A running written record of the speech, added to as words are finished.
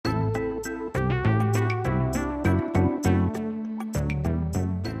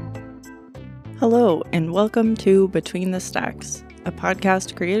Hello, and welcome to Between the Stacks, a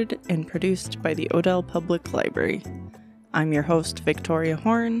podcast created and produced by the Odell Public Library. I'm your host, Victoria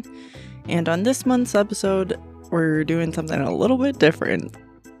Horn, and on this month's episode, we're doing something a little bit different.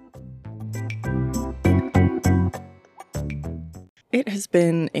 It has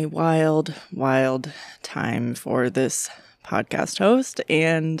been a wild time for this podcast host,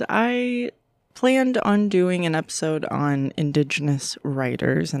 and I planned on doing an episode on Indigenous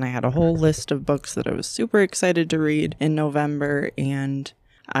writers, and I had a whole list of books that I was super excited to read in November, and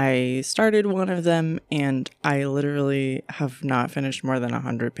I started one of them, and I literally have not finished more than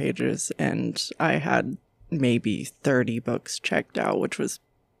 100 pages, and I had maybe 30 books checked out, which was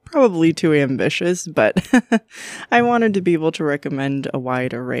probably too ambitious, but I wanted to be able to recommend a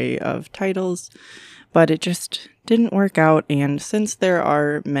wide array of titles, but it just didn't work out. And since there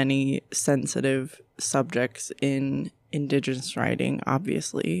are many sensitive subjects in Indigenous writing,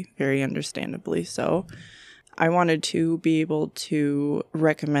 obviously, very understandably so, I wanted to be able to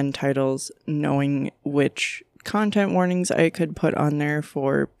recommend titles knowing which content warnings I could put on there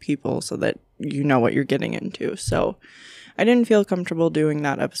for people so that you know what you're getting into. So I didn't feel comfortable doing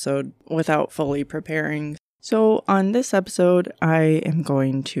that episode without fully preparing. So on this episode, I am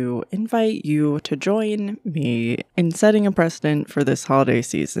going to invite you to join me in setting a precedent for this holiday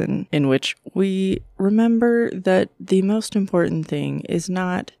season in which we remember that the most important thing is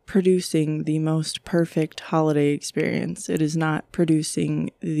not producing the most perfect holiday experience. It is not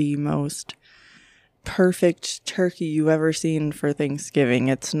producing the most perfect turkey you've ever seen for Thanksgiving.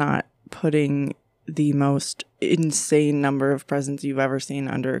 It's not putting the most insane number of presents you've ever seen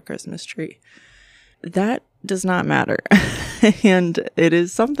under a Christmas tree. That does not matter. And it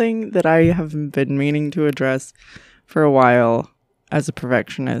is something that I have been meaning to address for a while as a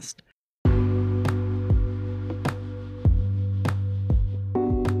perfectionist.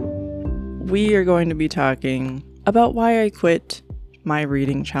 We are going to be talking about why I quit my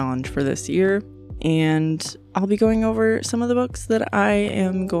reading challenge for this year, and I'll be going over some of the books that I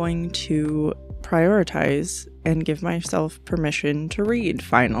am going to prioritize and give myself permission to read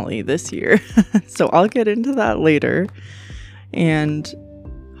finally this year. So I'll get into that later, and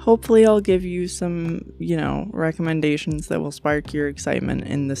hopefully I'll give you some, recommendations that will spark your excitement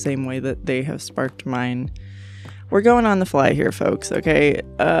in the same way that they have sparked mine. We're going on the fly here, folks, okay?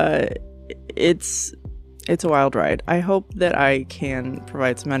 It's a wild ride. I hope that I can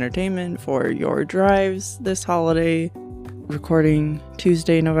provide some entertainment for your drives this holiday. Recording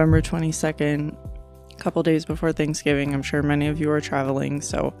Tuesday, November 22nd, a couple days before Thanksgiving. I'm sure many of you are traveling,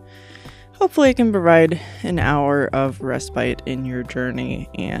 so hopefully I can provide an hour of respite in your journey,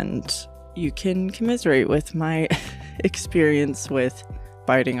 and you can commiserate with my experience with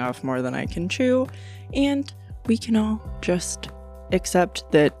biting off more than I can chew, and we can all just accept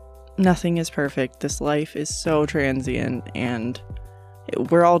that nothing is perfect. This life is so transient, and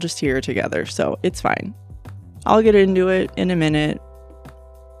we're all just here together, so it's fine. I'll get into it in a minute.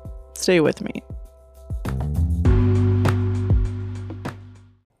 Stay with me.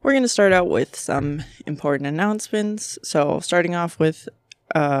 We're going to start out with some important announcements. So starting off with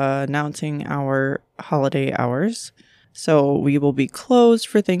announcing our holiday hours. So we will be closed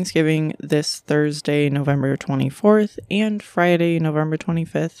for Thanksgiving this Thursday, November 24th, and Friday, November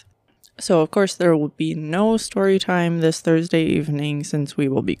 25th. So, of course, there will be no story time this Thursday evening since we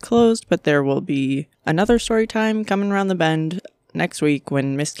will be closed, but there will be another story time coming around the bend next week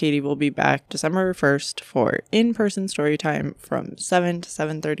when Miss Katie will be back December 1st for in-person story time from 7 to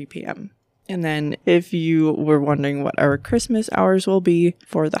 7:30 p.m. And then if you were wondering what our Christmas hours will be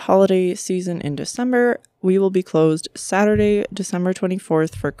for the holiday season in December, we will be closed Saturday, December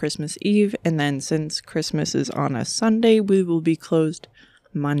 24th for Christmas Eve, and then since Christmas is on a Sunday, we will be closed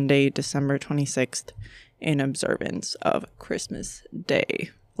Monday, December 26th, in observance of Christmas Day.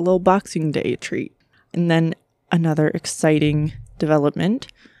 A little Boxing Day treat. And then another exciting development.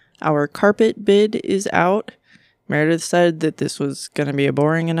 Our carpet bid is out. Meredith said that this was going to be a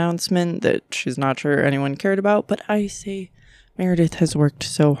boring announcement that she's not sure anyone cared about, but I say Meredith has worked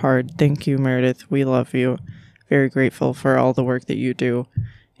so hard. Thank you, Meredith. We love you. Very grateful for all the work that you do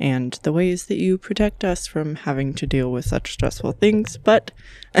and the ways that you protect us from having to deal with such stressful things. But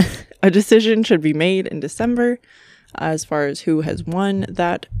a decision should be made in December as far as who has won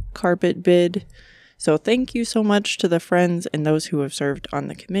that carpet bid. So thank you so much to the friends and those who have served on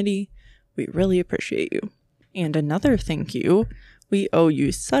the committee. We really appreciate you. And another thank you. We owe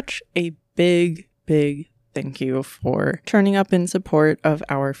you such a big thank you for turning up in support of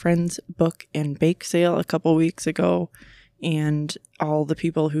our friend's book and bake sale a couple weeks ago, and all the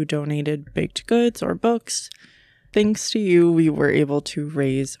people who donated baked goods or books. Thanks to you, we were able to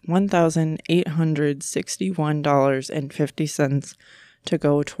raise $1,861.50 to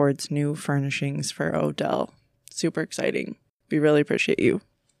go towards new furnishings for Odell. Super exciting. We really appreciate you.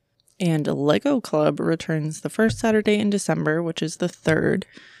 And Lego Club returns the first Saturday in December, which is the 3rd,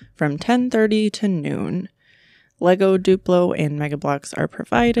 from 10:30 to noon. Lego, Duplo, and Mega Bloks are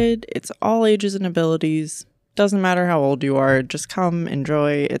provided. It's all ages and abilities. Doesn't matter how old you are, just come,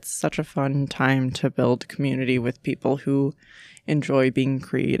 enjoy. It's such a fun time to build community with people who enjoy being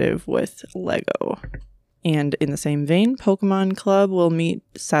creative with Lego. And in the same vein, Pokemon Club will meet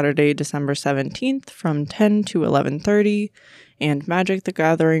Saturday, December 17th from 10 to 11:30, and Magic the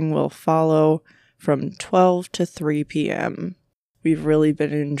Gathering will follow from 12 to 3 p.m. We've really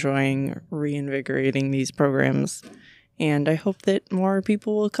been enjoying reinvigorating these programs, and I hope that more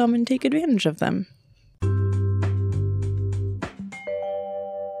people will come and take advantage of them.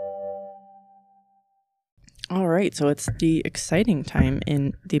 All right, so it's the exciting time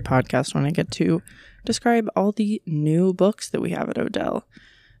in the podcast when I get to describe all the new books that we have at Odell.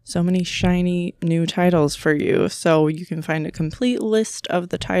 So many shiny new titles for you. So you can find a complete list of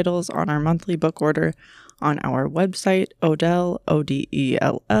the titles on our monthly book order on our website, Odell,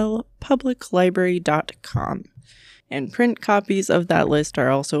 O-D-E-L-L, publiclibrary.com. And print copies of that list are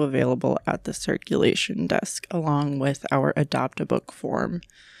also available at the circulation desk, along with our Adopt a Book form.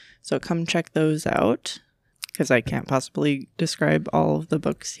 So come check those out, because I can't possibly describe all of the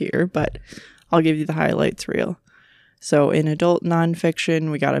books here, but I'll give you the highlights reel. So in adult nonfiction,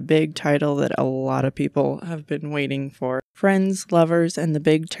 we got a big title that a lot of people have been waiting for. Friends, Lovers, and the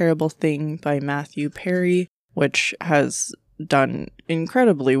Big Terrible Thing by Matthew Perry, which has done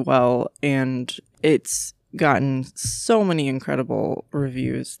incredibly well, and it's gotten so many incredible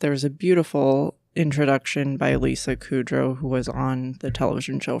reviews. There's a beautiful introduction by Lisa Kudrow, who was on the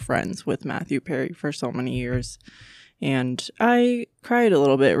television show Friends with Matthew Perry for so many years. And I cried a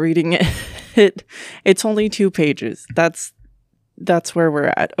little bit reading it. It's only 2 pages. That's where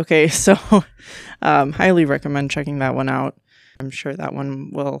we're at. Okay, so highly recommend checking that one out. I'm sure that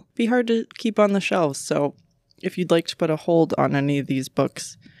one will be hard to keep on the shelves. So if you'd like to put a hold on any of these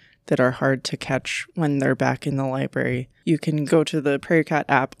books that are hard to catch when they're back in the library, you can go to the Prairie Cat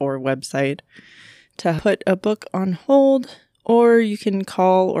app or website to put a book on hold, or you can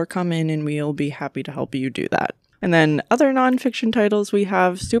call or come in and we'll be happy to help you do that. And then other nonfiction titles we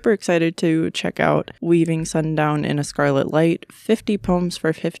have, super excited to check out Weaving Sundown in a Scarlet Light, 50 Poems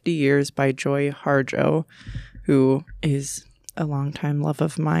for 50 Years by Joy Harjo, who is a longtime love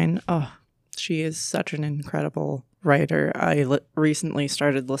of mine. Oh, she is such an incredible writer. I recently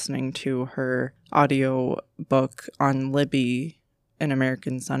started listening to her audio book on Libby, An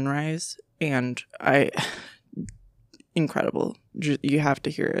American Sunrise, and incredible. You have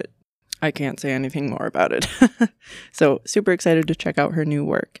to hear it. I can't say anything more about it. So super excited to check out her new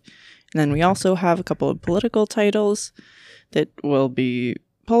work. And then we also have a couple of political titles that will be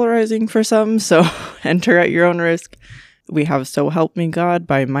polarizing for some, so enter at your own risk. We have So Help Me God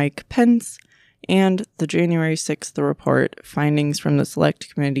by Mike Pence, and the January 6th report, Findings from the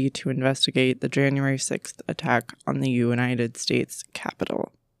Select Committee to Investigate the January 6th Attack on the United States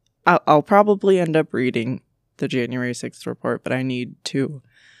Capitol. I'll probably end up reading the January 6th report, but I need to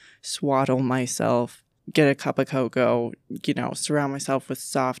swaddle myself, get a cup of cocoa, surround myself with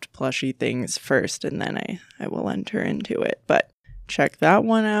soft, plushy things first, and then I will enter into it. But check that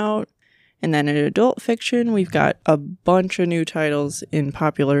one out. And then in adult fiction, we've got a bunch of new titles in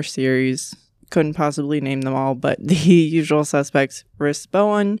popular series. Couldn't possibly name them all, but the usual suspects: Rhys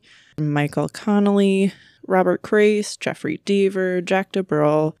Bowen, Michael Connelly, Robert Crace, Jeffrey Deaver, Jack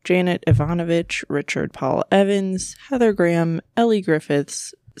DeBrul, Janet Ivanovich, Richard Paul Evans, Heather Graham, Ellie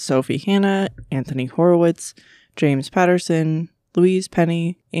Griffiths, Sophie Hannah, Anthony Horowitz, James Patterson, Louise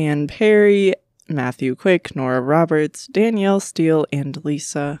Penny, Anne Perry, Matthew Quick, Nora Roberts, Danielle Steele, and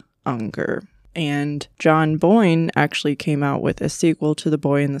Lisa Unger. And John Boyne actually came out with a sequel to The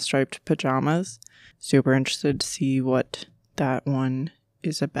Boy in the Striped Pajamas. Super interested to see what that one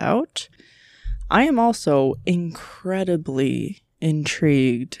is about. I am also incredibly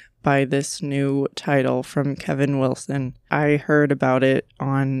intrigued by this new title from Kevin Wilson. I heard about it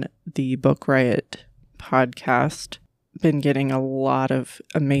on the Book Riot podcast. Been getting a lot of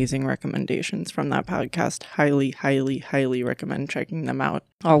amazing recommendations from that podcast. Highly, highly, highly recommend checking them out.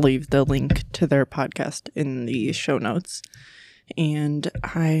 I'll leave the link to their podcast in the show notes. And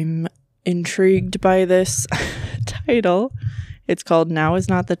I'm intrigued by this title. It's called Now Is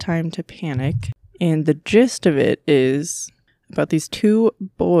Not the Time to Panic. And the gist of it is about these 2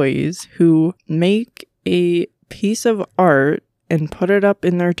 boys who make a piece of art and put it up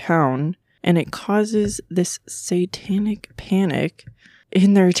in their town and it causes this satanic panic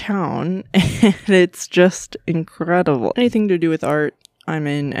in their town, and it's just incredible. Anything to do with art, I'm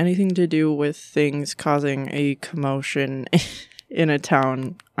in. Anything to do with things causing a commotion in a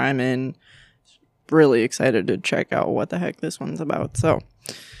town, I'm in. Really excited to check out what the heck this one's about.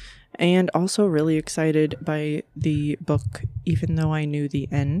 And also really excited by the book Even Though I Knew the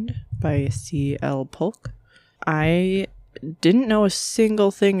End by C.L. Polk. I didn't know a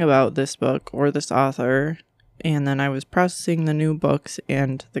single thing about this book or this author, and then I was processing the new books,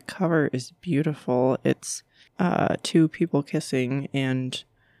 and the cover is beautiful. It's two people kissing, and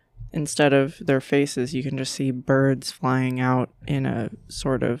instead of their faces, you can just see birds flying out in a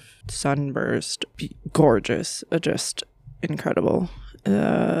sort of sunburst. Gorgeous. Just incredible.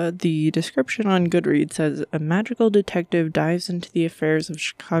 The description on Goodreads says, a magical detective dives into the affairs of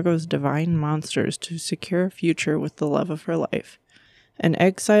Chicago's divine monsters to secure a future with the love of her life. An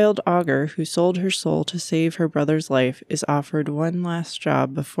exiled augur who sold her soul to save her brother's life is offered one last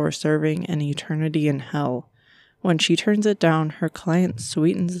job before serving an eternity in hell. When she turns it down, her client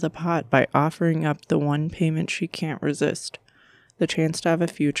sweetens the pot by offering up the one payment she can't resist, the chance to have a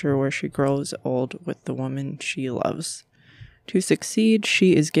future where she grows old with the woman she loves. To succeed,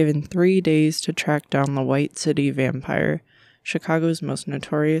 she is given 3 days to track down the White City Vampire, Chicago's most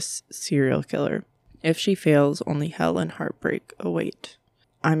notorious serial killer. If she fails, only hell and heartbreak await.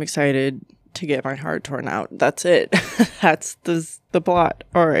 I'm excited to get my heart torn out. That's it. That's the plot.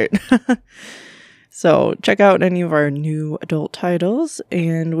 All right. So check out any of our new adult titles,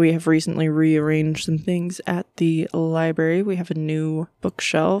 and we have recently rearranged some things at the library. We have a new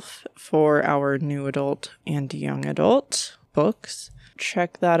bookshelf for our new adult and young adult books.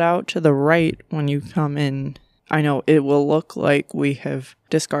 Check that out to the right when you come in. I know it will look like we have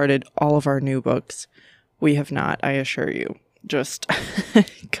discarded all of our new books. We have not, I assure you. Just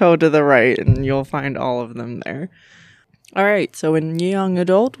go to the right and you'll find all of them there. All right, so in young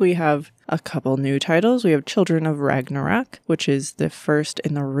adult, we have a couple new titles. We have Children of Ragnarok, which is the first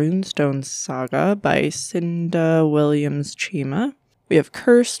in the Runestone saga by Cinda Williams Chima. We have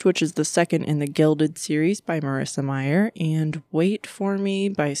Cursed, which is the second in the Gilded series by Marissa Meyer, and Wait for Me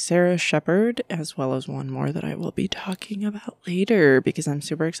by Sarah Shepard, as well as one more that I will be talking about later because I'm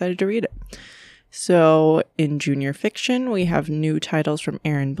super excited to read it. So in junior fiction, we have new titles from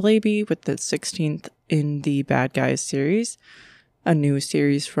Aaron Blabey with the 16th in the Bad Guys series, a new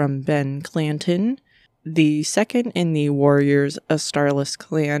series from Ben Clanton, the second in the Warriors A Starless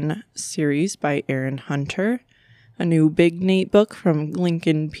Clan series by Aaron Hunter, a new Big Nate book from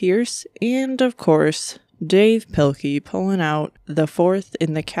Lincoln Pierce, and of course, Dave Pilkey pulling out the fourth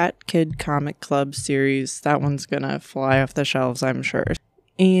in the Cat Kid Comic Club series. That one's gonna fly off the shelves, I'm sure.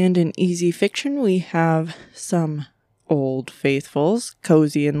 And in easy fiction, we have some old faithfuls.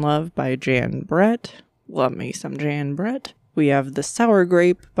 Cozy in Love by Jan Brett. Love me some Jan Brett. We have The Sour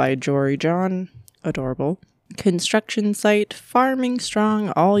Grape by Jory John. Adorable. Construction Site, Farming Strong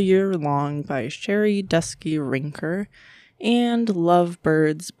All Year Long by Sherry Dusky Rinker. And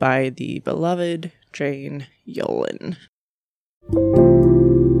Lovebirds by the beloved Jane Yolen.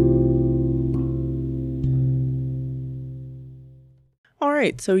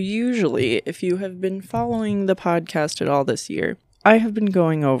 Alright, so usually, if you have been following the podcast at all this year, I have been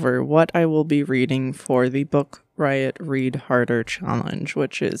going over what I will be reading for the Book Riot Read Harder Challenge,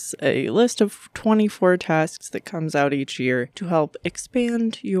 which is a list of 24 tasks that comes out each year to help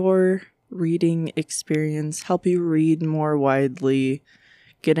expand your reading experience, help you read more widely,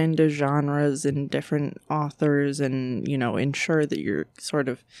 get into genres and different authors, and, ensure that you're sort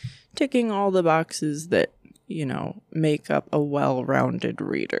of ticking all the boxes that make up a well-rounded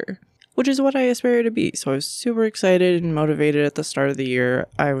reader, which is what I aspire to be. So I was super excited and motivated at the start of the year.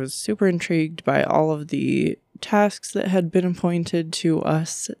 I was super intrigued by all of the tasks that had been appointed to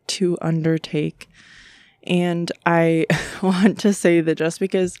us to undertake. And I want to say that just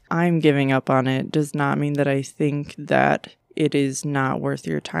because I'm giving up on it does not mean that I think that it is not worth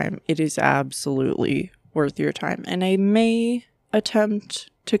your time. It is absolutely worth your time. And I may attempt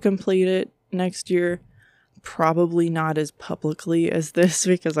to complete it next year. Probably not as publicly as this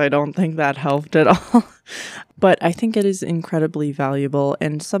because I don't think that helped at all. But I think it is incredibly valuable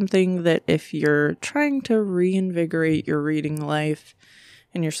and something that if you're trying to reinvigorate your reading life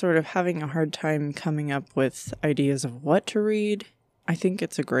and you're sort of having a hard time coming up with ideas of what to read, I think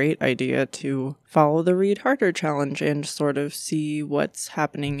it's a great idea to follow the Read Harder Challenge and sort of see what's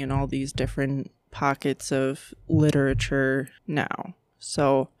happening in all these different pockets of literature now.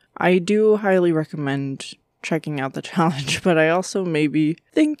 So I do highly recommend checking out the challenge, but I also maybe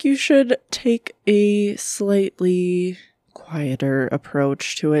think you should take a slightly quieter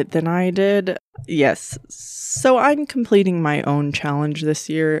approach to it than I did. Yes, so I'm completing my own challenge this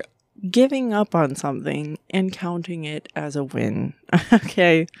year, giving up on something and counting it as a win.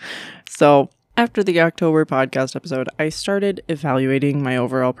 Okay, so after the October podcast episode, I started evaluating my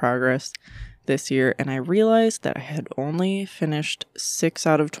overall progress this year, and I realized that I had only finished 6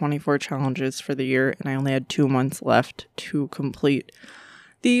 out of 24 challenges for the year, and I only had 2 months left to complete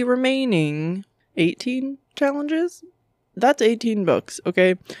the remaining 18 challenges. That's 18 books,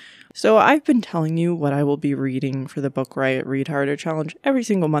 okay? So I've been telling you what I will be reading for the Book Riot Read Harder challenge every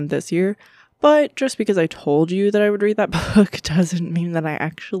single month this year, but just because I told you that I would read that book doesn't mean that I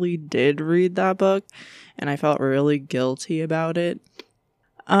actually did read that book, and I felt really guilty about it.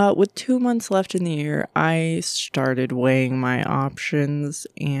 With 2 months left in the year, I started weighing my options,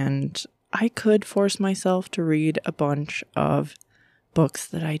 and I could force myself to read a bunch of books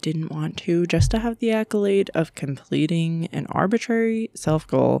that I didn't want to, just to have the accolade of completing an arbitrary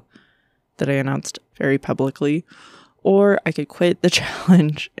self-goal that I announced very publicly, or I could quit the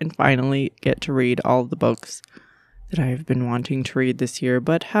challenge and finally get to read all the books that I've been wanting to read this year,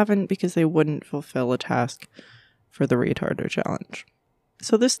 but haven't because they wouldn't fulfill a task for the Read Harder challenge.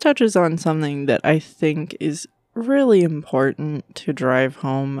 So this touches on something that I think is really important to drive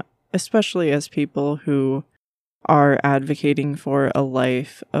home, especially as people who are advocating for a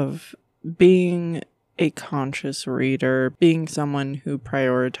life of being a conscious reader, being someone who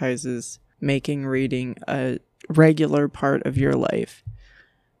prioritizes making reading a regular part of your life.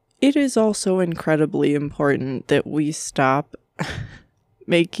 It is also incredibly important that we stop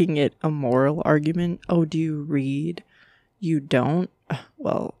making it a moral argument. Oh, do you read? You don't?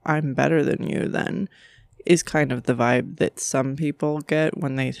 Well, I'm better than you then, is kind of the vibe that some people get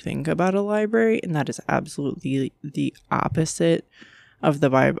when they think about a library, and that is absolutely the opposite of the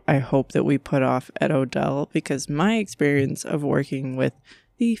vibe I hope that we put off at Odell, because my experience of working with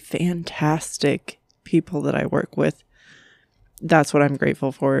the fantastic people that I work with, that's what I'm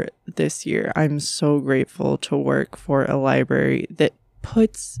grateful for this year. I'm so grateful to work for a library that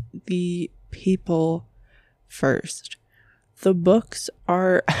puts the people first. The books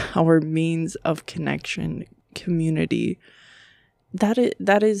are our means of connection, community.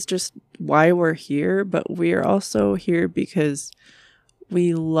 That is just why we're here, but we are also here because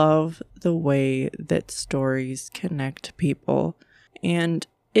we love the way that stories connect people. And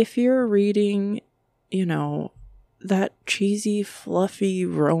if you're reading, that cheesy, fluffy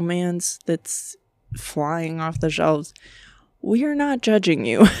romance that's flying off the shelves, we are not judging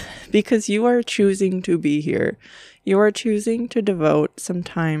you because you are choosing to be here. You are choosing to devote some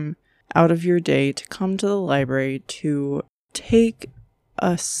time out of your day to come to the library, to take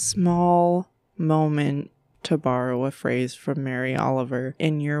a small moment, to borrow a phrase from Mary Oliver,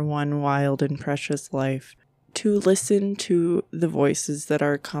 in your one wild and precious life, to listen to the voices that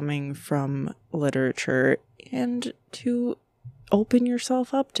are coming from literature and to open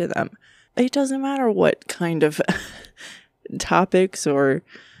yourself up to them. It doesn't matter what kind of topics or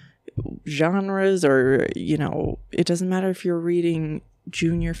genres, or it doesn't matter if you're reading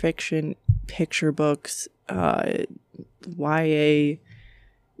junior fiction, picture books, YA,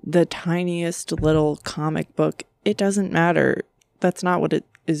 the tiniest little comic book. It doesn't matter. That's not what it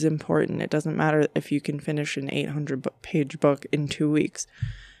is important. It doesn't matter if you can finish an 800-page book in 2 weeks.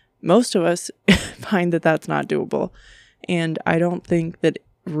 Most of us find that that's not doable, and I don't think that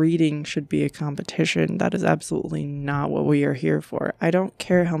reading should be a competition. That is absolutely not what we are here for. I don't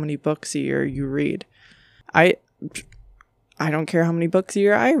care how many books a year you read. I don't care how many books a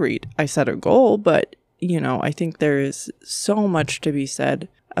year I read. I set a goal, but I think there is so much to be said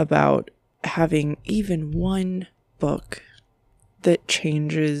about having even one book that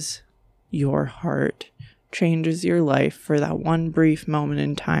changes your heart, changes your life for that one brief moment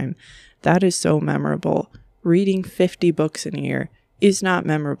in time. That is so memorable. Reading 50 books in a year is not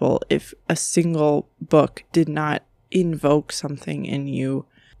memorable if a single book did not invoke something in you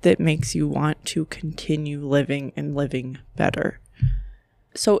that makes you want to continue living and living better.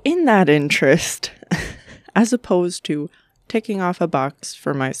 So in that interest, as opposed to ticking off a box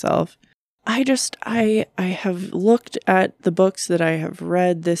for myself, I have looked at the books that I have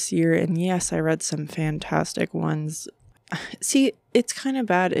read this year, and yes, I read some fantastic ones. See, it's kind of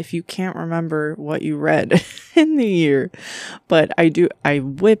bad if you can't remember what you read in the year, but I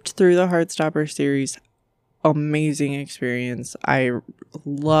whipped through the Heartstopper series. Amazing experience. I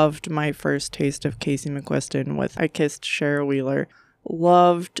loved my first taste of Casey McQuiston with I Kissed Cheryl Wheeler.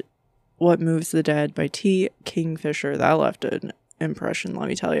 Loved What Moves the Dead by T. Kingfisher. That left an impression, let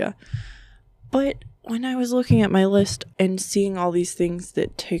me tell you. But when I was looking at my list and seeing all these things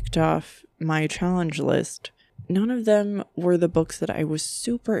that ticked off my challenge list, none of them were the books that I was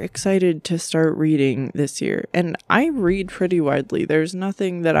super excited to start reading this year. And I read pretty widely. There's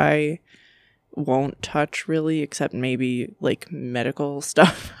nothing that I won't touch really, except maybe like medical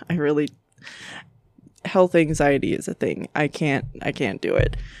stuff. Health anxiety is a thing. I can't do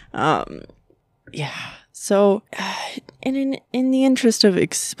it. Yeah. So, in the interest of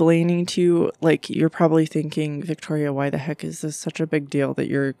explaining to you, like, you're probably thinking, Victoria, why the heck is this such a big deal that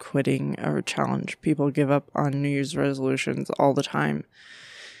you're quitting a challenge? People give up on New Year's resolutions all the time.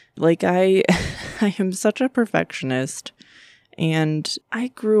 Like, I am such a perfectionist, and I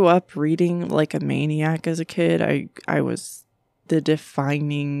grew up reading like a maniac as a kid. I was the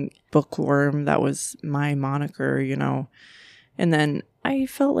defining bookworm. That was my moniker, you know. And then I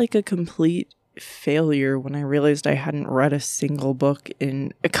felt like a complete failure when I realized I hadn't read a single book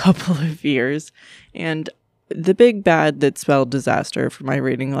in a couple of years. And the big bad that spelled disaster for my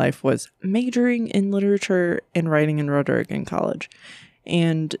reading life was majoring in literature and writing and rhetoric in college.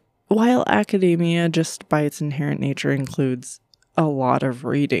 And while academia, just by its inherent nature, includes a lot of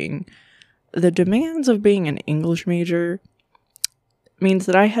reading, the demands of being an English major means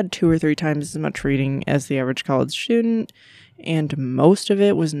that I had 2 or 3 times as much reading as the average college student, and most of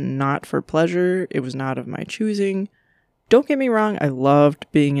it was not for pleasure. It was not of my choosing. Don't get me wrong, I loved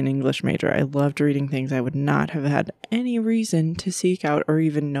being an English major. I loved reading things I would not have had any reason to seek out or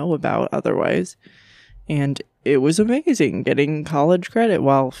even know about otherwise. And it was amazing getting college credit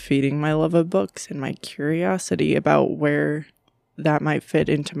while feeding my love of books and my curiosity about where that might fit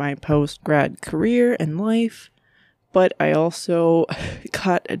into my post-grad career and life. But I also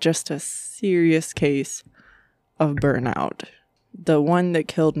got just a serious case of burnout. The one that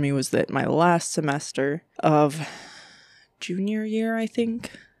killed me was that my last semester of junior year, I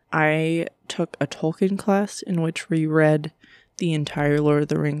think, I took a Tolkien class in which we read the entire Lord of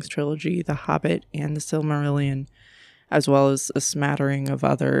the Rings trilogy, The Hobbit and The Silmarillion, as well as a smattering of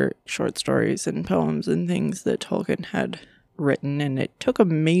other short stories and poems and things that Tolkien had written. And it took a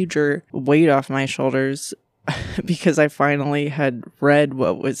major weight off my shoulders because I finally had read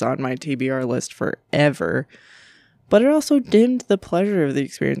what was on my TBR list forever. But it also dimmed the pleasure of the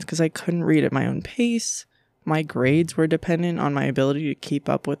experience because I couldn't read at my own pace. My grades were dependent on my ability to keep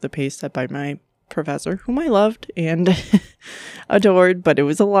up with the pace set by my professor, whom I loved and adored, but it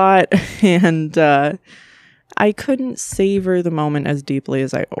was a lot. And I couldn't savor the moment as deeply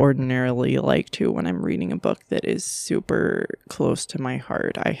as I ordinarily like to when I'm reading a book that is super close to my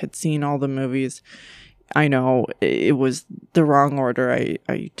heart. I had seen all the movies. I know it was the wrong order.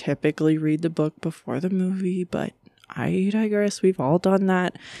 I typically read the book before the movie, but I digress. We've all done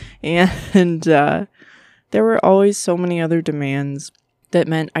that. And there were always so many other demands that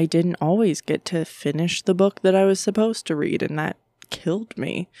meant I didn't always get to finish the book that I was supposed to read, and that killed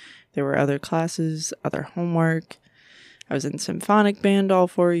me. There were other classes, other homework. I was in symphonic band all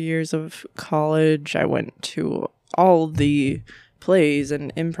 4 years of college. I went to all the plays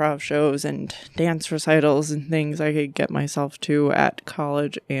and improv shows and dance recitals and things I could get myself to at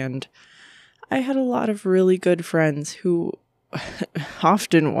college, and I had a lot of really good friends who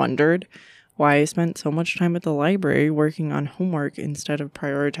often wondered why I spent so much time at the library working on homework instead of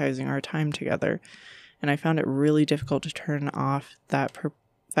prioritizing our time together. And I found it really difficult to turn off that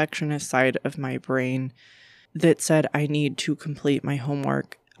perfectionist side of my brain that said I need to complete my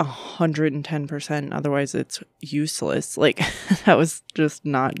homework 110%, otherwise it's useless. Like, that was just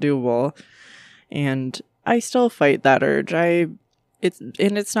not doable. And I still fight that urge.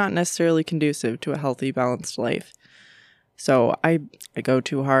 It's not necessarily conducive to a healthy, balanced life. So I go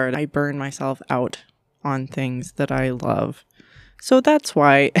too hard. I burn myself out on things that I love. So that's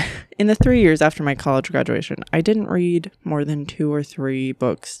why in the 3 years after my college graduation, I didn't read more than 2 or 3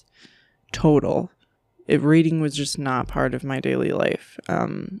 books total. Reading was just not part of my daily life.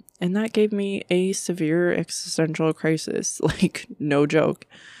 And that gave me a severe existential crisis, like, no joke.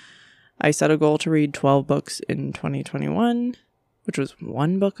 I set a goal to read 12 books in 2021, which was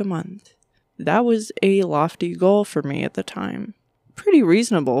 1 book a month. That was a lofty goal for me at the time. Pretty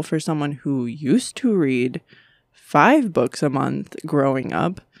reasonable for someone who used to read 5 books a month growing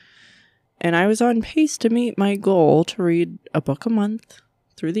up. And I was on pace to meet my goal to read a book a month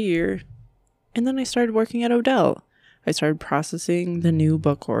through the year. And then I started working at Odell. I started processing the new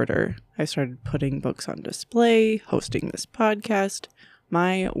book order. I started putting books on display, hosting this podcast.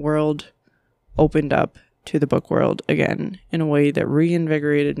 My world opened up to the book world again in a way that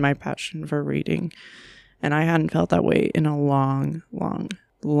reinvigorated my passion for reading. And I hadn't felt that way in a long, long,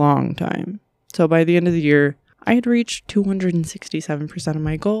 long time. So by the end of the year, I had reached 267% of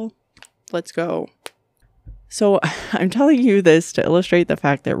my goal. Let's go. So I'm telling you this to illustrate the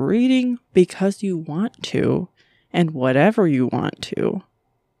fact that reading because you want to and whatever you want to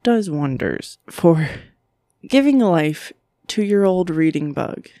does wonders for giving life to your old reading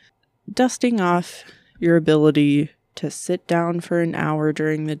bug, dusting off your ability to sit down for an hour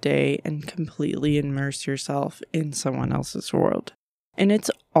during the day and completely immerse yourself in someone else's world. And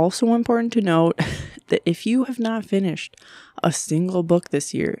it's also important to note that if you have not finished a single book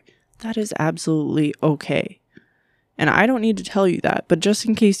this year, that is absolutely okay. And I don't need to tell you that, but just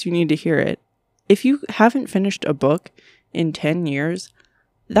in case you need to hear it, if you haven't finished a book in 10 years,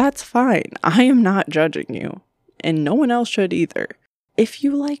 that's fine. I am not judging you, and no one else should either. If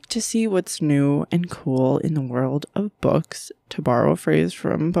you like to see what's new and cool in the world of books, to borrow a phrase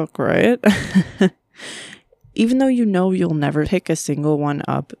from Book Riot, even though you know you'll never pick a single one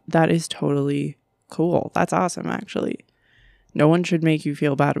up, that is totally cool. That's awesome, actually. No one should make you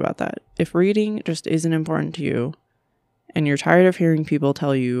feel bad about that. If reading just isn't important to you, and you're tired of hearing people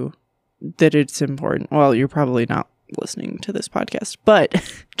tell you that it's important, well, you're probably not listening to this podcast,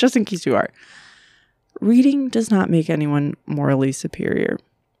 but just in case you are, reading does not make anyone morally superior.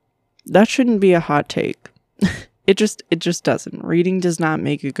 That shouldn't be a hot take. It just doesn't. Reading does not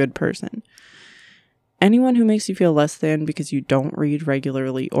make a good person. Anyone who makes you feel less than because you don't read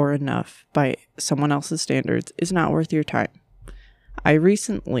regularly or enough by someone else's standards is not worth your time. I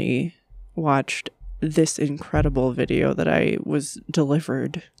recently watched this incredible video that I was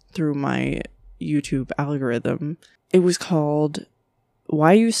delivered through my YouTube algorithm. It was called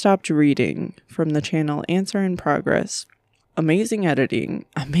Why You Stopped Reading from the channel Answer in Progress. Amazing editing,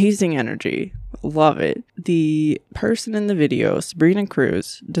 amazing energy, love it. The person in the video, Sabrina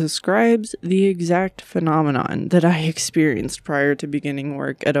Cruz, describes the exact phenomenon that I experienced prior to beginning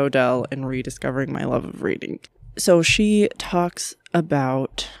work at Odell and rediscovering my love of reading. So she talks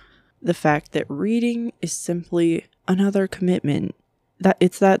about the fact that reading is simply another commitment. That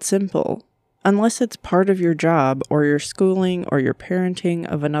it's that simple. Unless it's part of your job or your schooling or your parenting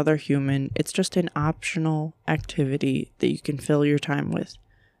of another human, it's just an optional activity that you can fill your time with.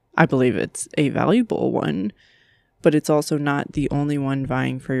 I believe it's a valuable one, but it's also not the only one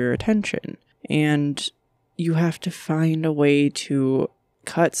vying for your attention. And you have to find a way to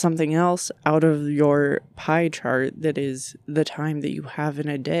cut something else out of your pie chart that is the time that you have in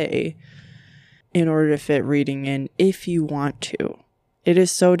a day in order to fit reading in if you want to. It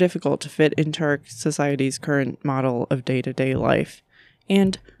is so difficult to fit into our society's current model of day-to-day life.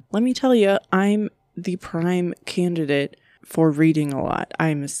 And let me tell you, I'm the prime candidate for reading a lot.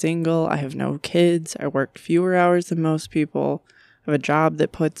 I'm single, I have no kids, I work fewer hours than most people, I have a job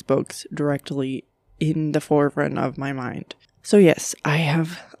that puts books directly in the forefront of my mind. So yes, I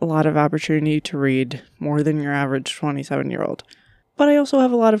have a lot of opportunity to read, more than your average 27-year-old. But I also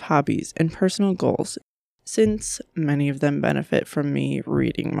have a lot of hobbies and personal goals. Since many of them benefit from me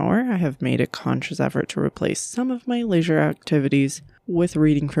reading more, I have made a conscious effort to replace some of my leisure activities with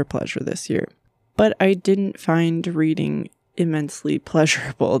reading for pleasure this year. But I didn't find reading immensely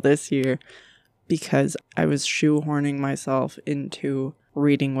pleasurable this year because I was shoehorning myself into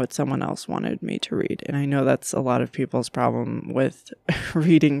reading what someone else wanted me to read. And I know that's a lot of people's problem with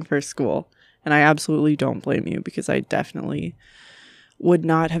reading for school. And I absolutely don't blame you, because I definitely would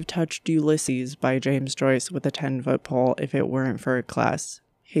not have touched Ulysses by James Joyce with a 10-foot pole if it weren't for a class.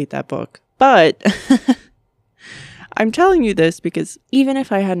 Hate that book. But I'm telling you this because even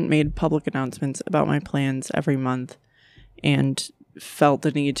if I hadn't made public announcements about my plans every month and felt the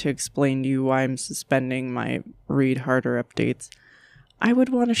need to explain to you why I'm suspending my read harder updates, I would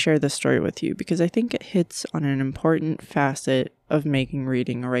want to share this story with you because I think it hits on an important facet of making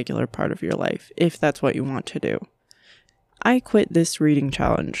reading a regular part of your life, if that's what you want to do. I quit this reading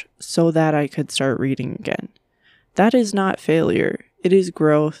challenge so that I could start reading again. That is not failure. It is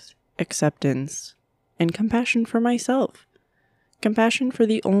growth, acceptance, and compassion for myself. Compassion for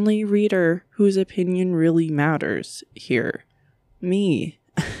the only reader whose opinion really matters here. Me.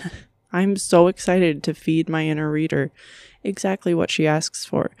 I'm so excited to feed my inner reader exactly what she asks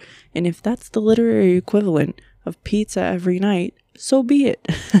for. And if that's the literary equivalent of pizza every night, so be it.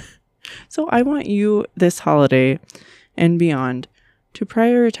 So I want you this holiday and beyond to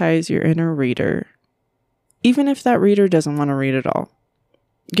prioritize your inner reader, even if that reader doesn't want to read at all.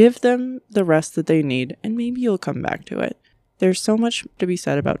 Give them the rest that they need, and maybe you'll come back to it. There's so much to be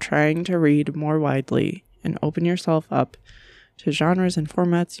said about trying to read more widely and open yourself up to genres and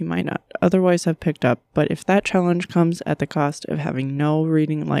formats you might not otherwise have picked up, but if that challenge comes at the cost of having no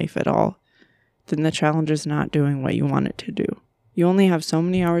reading life at all, then the challenge is not doing what you want it to do. You only have so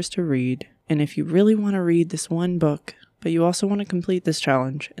many hours to read, and if you really want to read this one book, but you also want to complete this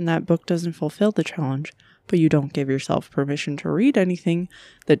challenge, and that book doesn't fulfill the challenge, but you don't give yourself permission to read anything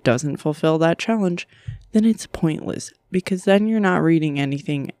that doesn't fulfill that challenge, then it's pointless, because then you're not reading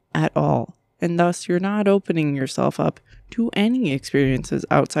anything at all, and thus you're not opening yourself up to any experiences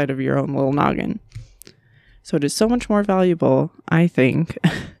outside of your own little noggin. So it is so much more valuable, I think,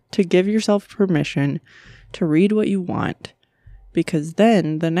 to give yourself permission to read what you want, because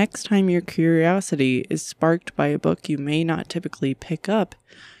then the next time your curiosity is sparked by a book you may not typically pick up,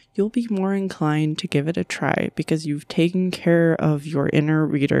 you'll be more inclined to give it a try because you've taken care of your inner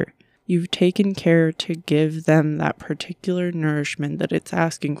reader. You've taken care to give them that particular nourishment that it's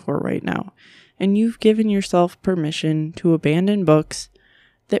asking for right now. And you've given yourself permission to abandon books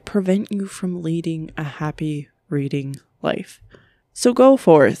that prevent you from leading a happy reading life. So go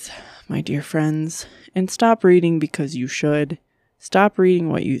forth, my dear friends, and stop reading because you should. Stop reading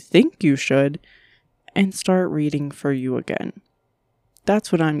what you think you should, and start reading for you again.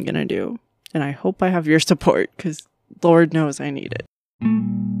 That's what I'm going to do. And I hope I have your support, because Lord knows I need it.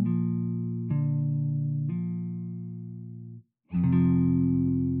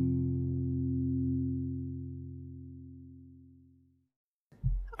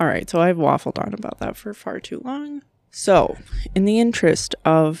 Alright, so I've waffled on about that for far too long. So, in the interest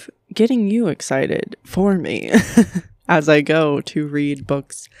of getting you excited for me as I go to read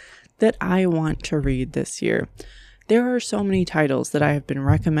books that I want to read this year, there are so many titles that I have been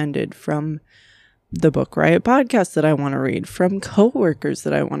recommended from the Book Riot podcast that I want to read, from coworkers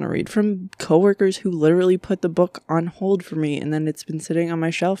that I want to read, from coworkers who literally put the book on hold for me and then it's been sitting on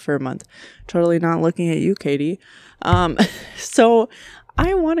my shelf for a month. Totally not looking at you, Katie. So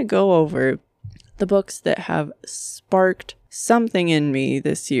I want to go over the books that have sparked something in me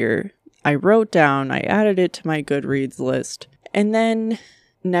this year. I wrote down, I added it to my Goodreads list, and then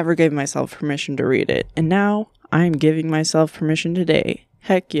never gave myself permission to read it. And now I'm giving myself permission today.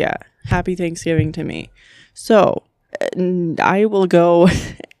 Heck yeah. Happy Thanksgiving to me. So I will go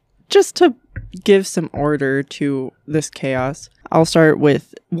just to give some order to this chaos. I'll start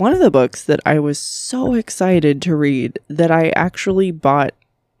with one of the books that I was so excited to read that I actually bought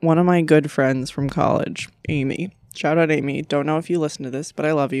one of my good friends from college, Amy. Shout out Amy. Don't know if you listen to this, but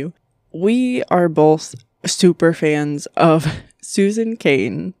I love you. We are both super fans of Susan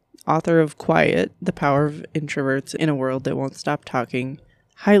Cain, author of Quiet, The Power of Introverts in a World That Won't Stop Talking.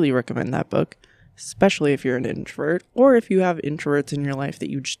 Highly recommend that book, especially if you're an introvert or if you have introverts in your life that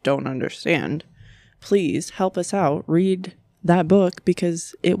you just don't understand. Please help us out. Read that book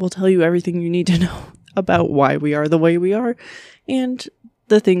because it will tell you everything you need to know about why we are the way we are and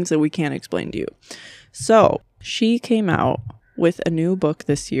the things that we can't explain to you. So she came out with a new book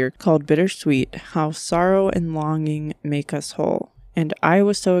this year called Bittersweet: How Sorrow and Longing Make Us Whole. And I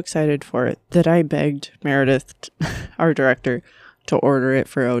was so excited for it that I begged Meredith, our director, to order it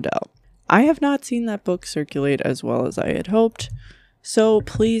for Odell. I have not seen that book circulate as well as I had hoped. So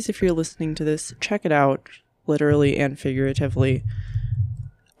please, if you're listening to this, check it out, literally and figuratively,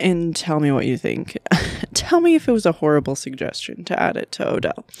 and tell me what you think. Tell me if it was a horrible suggestion to add it to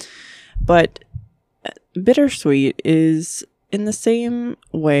Odell. But Bittersweet is in the same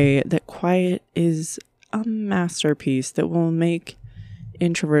way that Quiet is a masterpiece that will make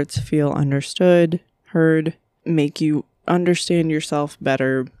introverts feel understood, heard, make you understand yourself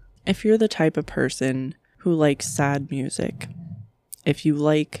better. If you're the type of person who likes sad music, if you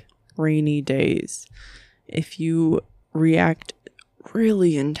like rainy days, if you react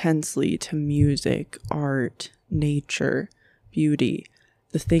really intensely to music, art, nature, beauty,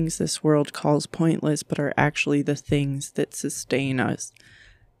 the things this world calls pointless but are actually the things that sustain us,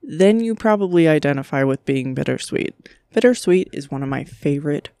 then you probably identify with being bittersweet. Bittersweet is one of my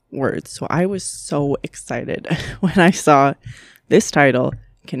favorite words, so I was so excited when I saw this title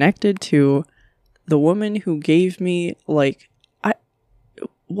connected to the woman who gave me,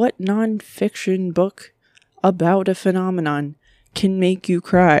 what non-fiction book about a phenomenon can make you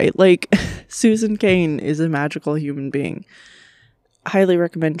cry? Susan Cain is a magical human being. Highly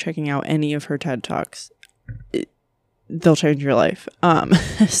recommend checking out any of her TED Talks. They'll change your life.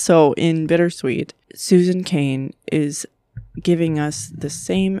 So in Bittersweet, Susan Cain is giving us the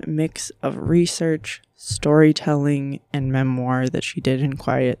same mix of research, storytelling, and memoir that she did in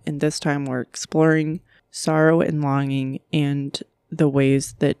Quiet. And this time we're exploring sorrow and longing and the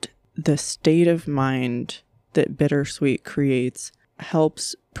ways that the state of mind that Bittersweet creates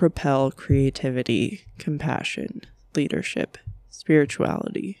helps propel creativity, compassion, leadership,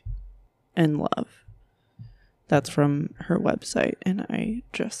 spirituality, and love. That's from her website, and I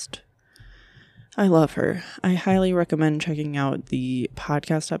love her. I highly recommend checking out the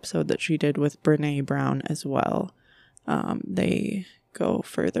podcast episode that she did with Brene Brown as well. They go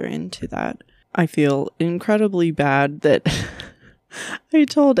further into that. I feel incredibly bad that I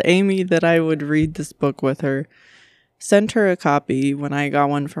told Amy that I would read this book with her, sent her a copy when I got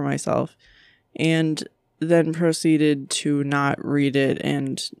one for myself, and then proceeded to not read it.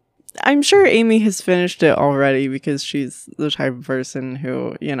 And I'm sure Amy has finished it already because she's the type of person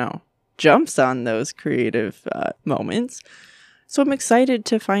who, jumps on those creative moments. So I'm excited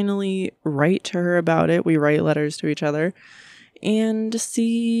to finally write to her about it. We write letters to each other and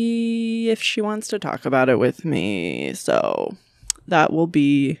see if she wants to talk about it with me. So that will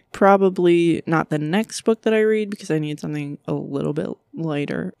be probably not the next book that I read because I need something a little bit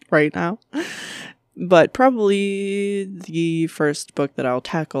lighter right now, but probably the first book that I'll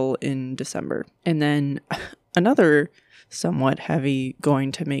tackle in December. And then another somewhat heavy,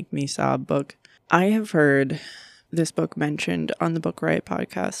 going to make me sob book. I have heard this book mentioned on the Book Riot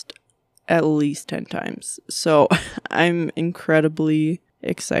podcast at least 10 times. So I'm incredibly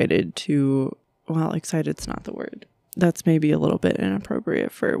excited to, well, excited's not the word. That's maybe a little bit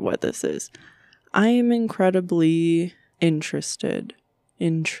inappropriate for what this is. I am incredibly interested,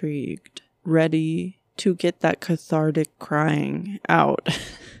 intrigued, ready to get that cathartic crying out.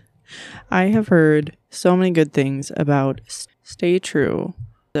 I have heard so many good things about Stay True,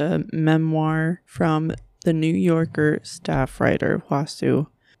 the memoir from the New Yorker staff writer Hua Hsu.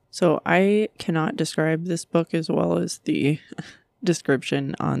 So I cannot describe this book as well as the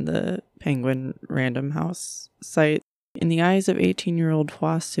description on the Penguin Random House site. In the eyes of 18-year-old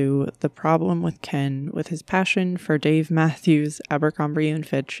Hua Hsu, the problem with Ken, with his passion for Dave Matthews, Abercrombie &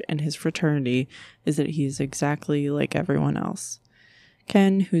 Fitch, and his fraternity, is that he is exactly like everyone else.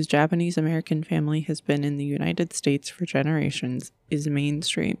 Ken, whose Japanese-American family has been in the United States for generations, is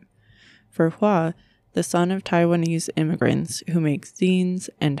mainstream. For Hua, the son of Taiwanese immigrants who makes zines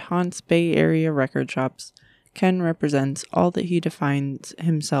and haunts Bay Area record shops, Ken represents all that he defines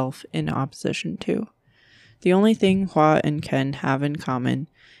himself in opposition to. The only thing Hua and Ken have in common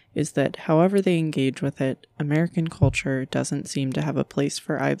is that, however they engage with it, American culture doesn't seem to have a place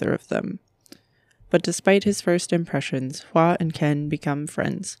for either of them. But despite his first impressions, Hua and Ken become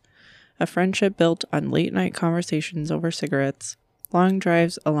friends. A friendship built on late-night conversations over cigarettes, long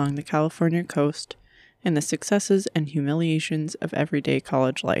drives along the California coast, and the successes and humiliations of everyday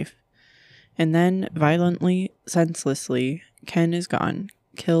college life. And then, violently, senselessly, Ken is gone,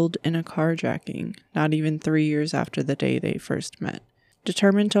 killed in a carjacking, not even 3 years after the day they first met.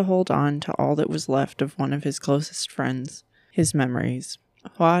 Determined to hold on to all that was left of one of his closest friends, his memories,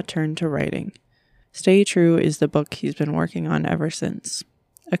 Hua turned to writing. Stay True is the book he's been working on ever since.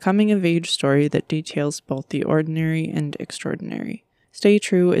 A coming-of-age story that details both the ordinary and extraordinary. Stay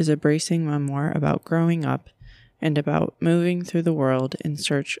True is a bracing memoir about growing up and about moving through the world in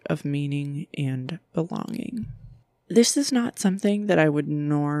search of meaning and belonging. This is not something that I would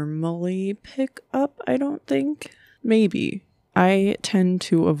normally pick up, I don't think. Maybe. I tend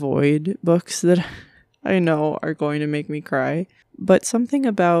to avoid books that I know are going to make me cry, but something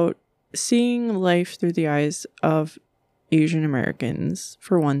about seeing life through the eyes of Asian Americans,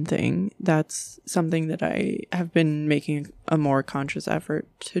 for one thing, that's something that I have been making a more conscious effort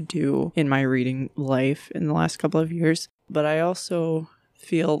to do in my reading life in the last couple of years. But I also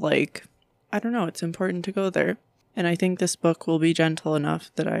feel like, I don't know, it's important to go there. And I think this book will be gentle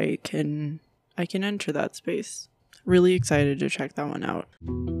enough that I can enter that space. Really excited to check that one out.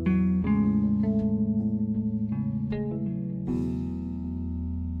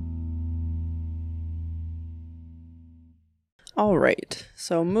 All right,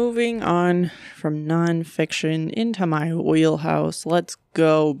 so moving on from nonfiction into my wheelhouse. Let's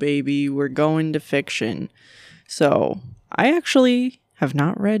go, baby. We're going to fiction. So I actually have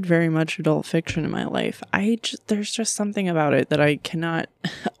not read very much adult fiction in my life. There's just something about it that I cannot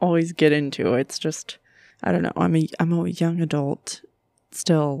always get into. It's just, I don't know. I'm a young adult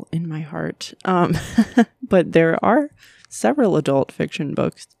still in my heart. But there are several adult fiction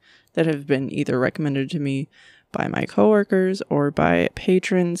books that have been either recommended to me by my coworkers or by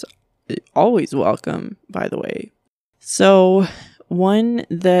patrons. Always welcome, by the way. So one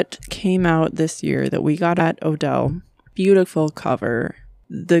that came out this year that we got at Odell, beautiful cover.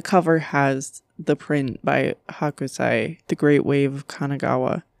 The cover has the print by Hakusai, The Great Wave of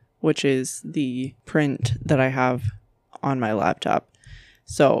Kanagawa, which is the print that I have on my laptop.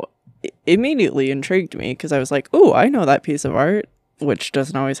 So it immediately intrigued me because I was like, oh, I know that piece of art. which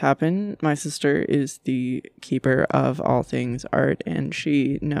doesn't always happen. My sister is the keeper of all things art, and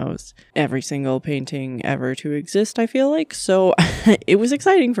she knows every single painting ever to exist, I feel like. So it was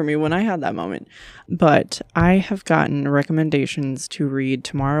exciting for me when I had that moment. But I have gotten recommendations to read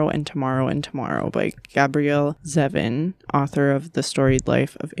Tomorrow and Tomorrow and Tomorrow by Gabrielle Zevin, author of The Storied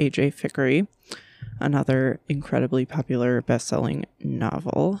Life of A.J. Fikry, another incredibly popular best-selling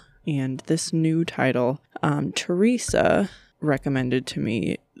novel. And this new title, Teresa recommended to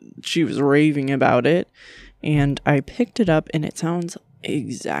me. She was raving about it, and I picked it up, and it sounds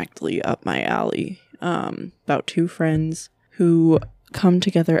exactly up my alley. About two friends who come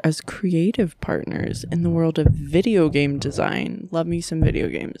together as creative partners in the world of video game design. Love me some video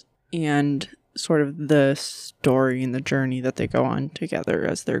games. And sort of the story and the journey that they go on together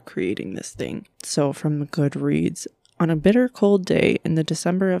as they're creating this thing. So from Goodreads, on a bitter cold day in the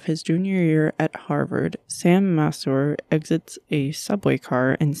December of his junior year at Harvard, Sam Masur exits a subway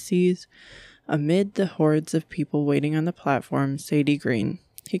car and sees, amid the hordes of people waiting on the platform, Sadie Green.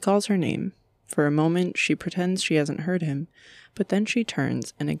 He calls her name. For a moment, she pretends she hasn't heard him, but then she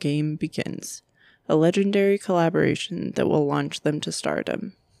turns and a game begins. A legendary collaboration that will launch them to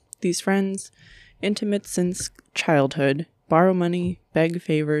stardom. These friends, intimate since childhood, borrow money, beg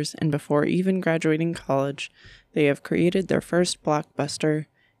favors, and before even graduating college, they have created their first blockbuster,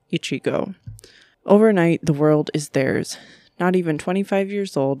 Ichigo. Overnight, the world is theirs. Not even 25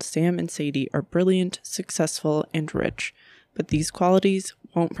 years old, Sam and Sadie are brilliant, successful, and rich, but these qualities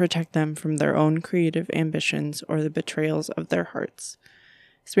won't protect them from their own creative ambitions or the betrayals of their hearts.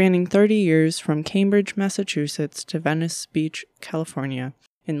 Spanning 30 years from Cambridge, Massachusetts to Venice Beach, California,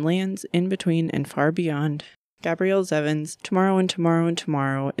 in lands in between and far beyond, Gabrielle Zevin's Tomorrow and Tomorrow and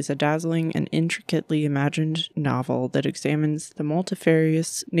Tomorrow is a dazzling and intricately imagined novel that examines the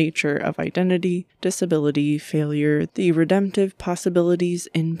multifarious nature of identity, disability, failure, the redemptive possibilities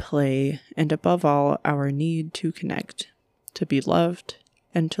in play, and above all, our need to connect, to be loved,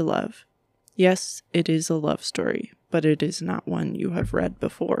 and to love. Yes, it is a love story, but it is not one you have read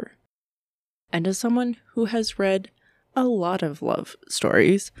before. And as someone who has read a lot of love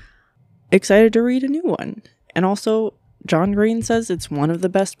stories, excited to read a new one. And also, John Green says it's one of the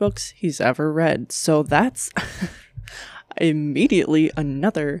best books he's ever read. So that's immediately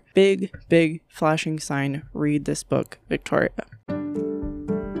another big, big flashing sign. Read this book, Victoria.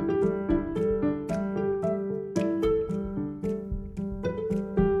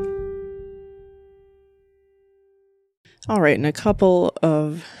 All right, and a couple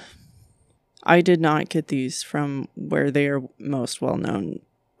of... I did not get these from where they are most well known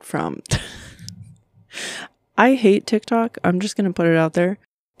from. I hate TikTok. I'm just going to put it out there.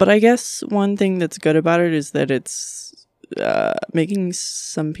 But I guess one thing that's good about it is that it's making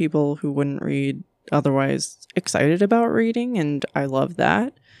some people who wouldn't read otherwise excited about reading, and I love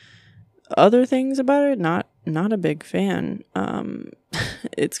that. Other things about it, not a big fan.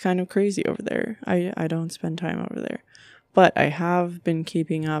 It's kind of crazy over there. I don't spend time over there. But I have been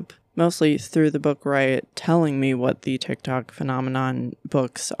keeping up, mostly through the Book Riot, telling me what the TikTok phenomenon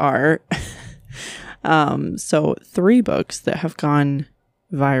books are. So 3 books that have gone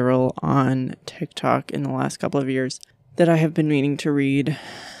viral on TikTok in the last couple of years that I have been meaning to read.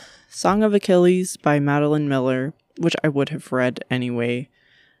 Song of Achilles by Madeline Miller, which I would have read anyway.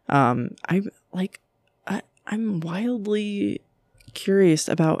 I'm wildly curious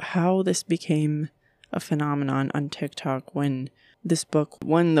about how this became a phenomenon on TikTok when this book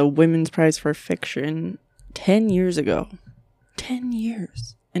won the Women's Prize for Fiction 10 years ago. 10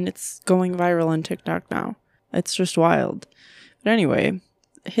 years. And it's going viral on TikTok now. It's just wild. But anyway,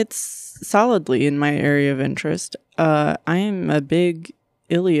 it hits solidly in my area of interest. I am a big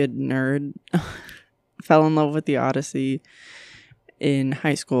Iliad nerd. Fell in love with the Odyssey in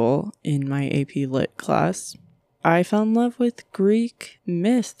high school in my AP Lit class. I fell in love with Greek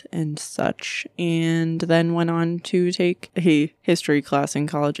myth and such, and then went on to take a history class in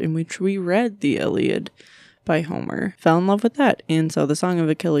college in which we read the Iliad by Homer. Fell in love with that, and so the Song of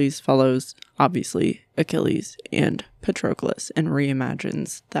Achilles follows, obviously, Achilles and Patroclus, and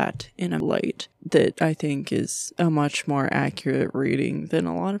reimagines that in a light that I think is a much more accurate reading than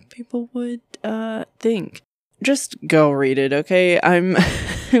a lot of people would think. Just go read it, okay?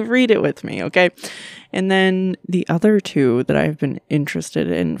 Read it with me, okay? And then the other 2 that I've been interested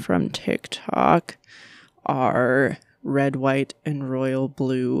in from TikTok are Red, White, and Royal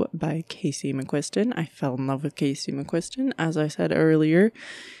Blue by Casey McQuiston. I fell in love with Casey McQuiston, as I said earlier,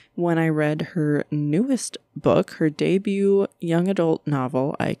 when I read her newest book, her debut young adult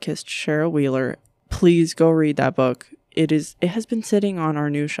novel, I Kissed Cheryl Wheeler. Please go read that book. it has been sitting on our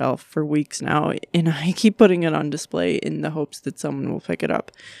new shelf for weeks now, and I keep putting it on display in the hopes that someone will pick it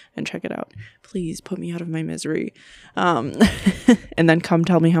up and check it out. Please put me out of my misery. And then come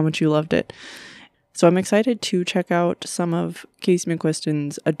tell me how much you loved it. So I'm excited to check out some of Casey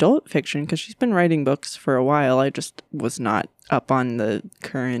McQuiston's adult fiction, because she's been writing books for a while. I just was not up on the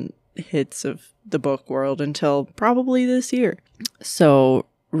current hits of the book world until probably this year. So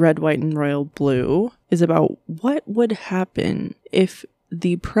Red, White, and Royal Blue is about what would happen if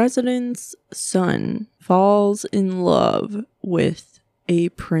the president's son falls in love with a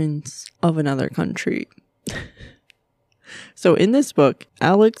prince of another country. So in this book,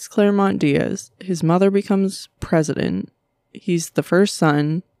 Alex Claremont Diaz, his mother becomes president. He's the first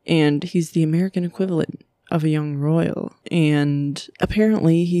son, and he's the American equivalent of a young royal. And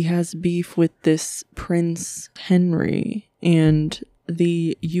apparently he has beef with this Prince Henry, and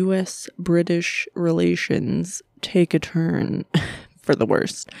the U.S.-British relations take a turn for the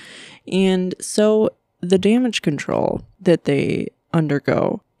worst. And so the damage control that they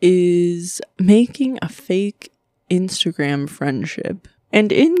undergo is making a fake Instagram friendship.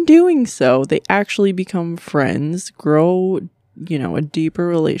 And in doing so, they actually become friends, grow, a deeper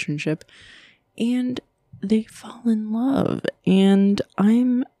relationship, and they fall in love. And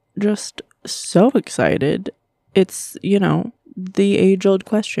I'm just so excited. It's, the age-old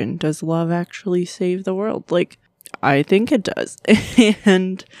question, does love actually save the world? Like, I think it does.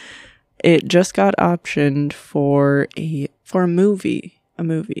 And it just got optioned for a movie. A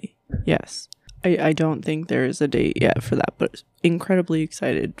movie. Yes. I don't think there's a date yet for that, but incredibly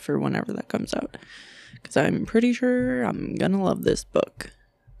excited for whenever that comes out, because I'm pretty sure I'm gonna love this book.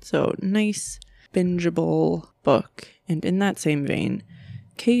 So, nice, bingeable book. And in that same vein,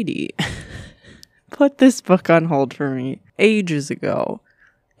 Katie put this book on hold for me ages ago,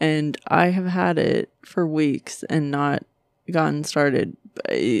 and I have had it for weeks and not gotten started.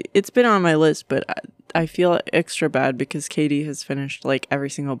 It's been on my list, but I feel extra bad because Katie has finished like every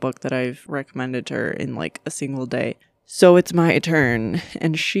single book that I've recommended to her in like a single day. So it's my turn,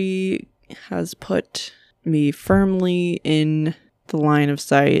 and she has put me firmly in the line of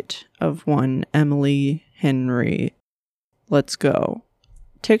sight of one Emily Henry. Let's go.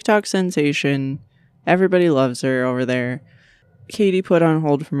 TikTok sensation. Everybody loves her over there. Katie put on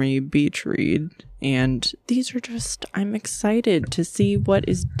hold for me Beach Read, and these are just, I'm excited to see what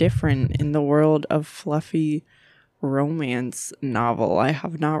is different in the world of fluffy romance novel. I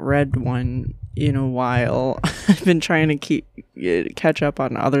have not read one in a while. I've been trying to catch up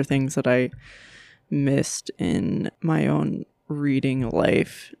on other things that I missed in my own reading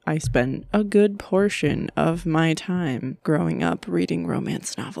life. I spent a good portion of my time growing up reading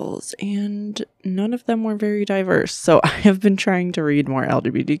romance novels, and none of them were very diverse. So I have been trying to read more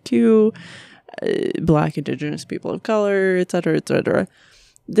LGBTQ, Black, Indigenous, people of color, etc., etc.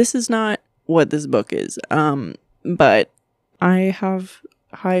 This is not what this book is, but I have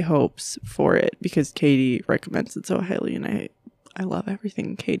high hopes for it because Katie recommends it so highly, and I love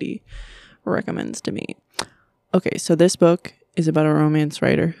everything Katie recommends to me. Okay, so this book is about a romance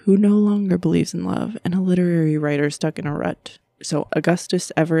writer who no longer believes in love and a literary writer stuck in a rut. So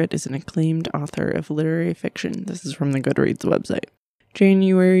Augustus Everett is an acclaimed author of literary fiction. This is from the Goodreads website.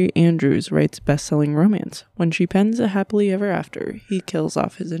 January Andrews writes best-selling romance. When she pens a happily ever after, he kills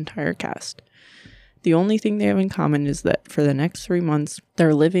off his entire cast. The only thing they have in common is that for the next 3 months,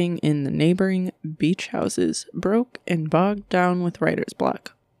 they're living in the neighboring beach houses, broke and bogged down with writer's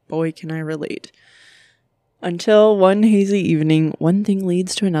block. Boy, can I relate. Until one hazy evening, one thing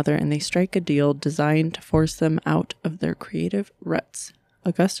leads to another, and they strike a deal designed to force them out of their creative ruts.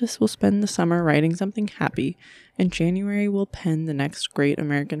 Augustus will spend the summer writing something happy, and January will pen the next great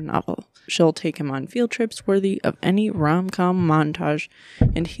American novel. She'll take him on field trips worthy of any rom-com montage,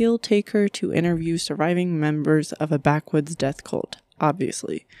 and he'll take her to interview surviving members of a backwoods death cult,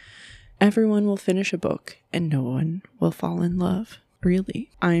 obviously. Everyone will finish a book, and no one will fall in love.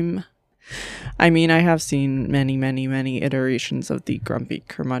 Really. I have seen many iterations of the grumpy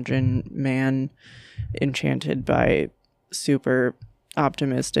curmudgeon man enchanted by super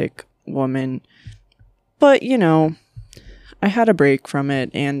optimistic woman. But, I had a break from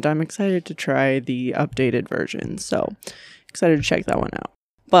it, and I'm excited to try the updated version. So, excited to check that one out.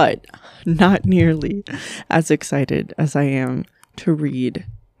 But not nearly as excited as I am to read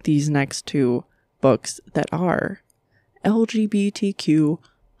these next two books that are LGBTQ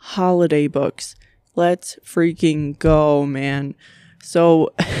holiday books. Let's freaking go, man.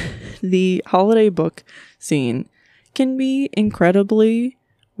 So the holiday book scene can be incredibly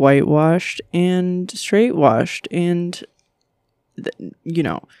whitewashed and straightwashed, and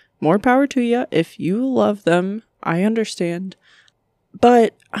more power to you if you love them I understand.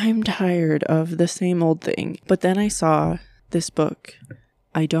 But I'm tired of the same old thing. But then I saw this book.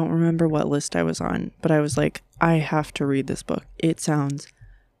 I don't remember what list I was on, but I was like, I have to read this book. It sounds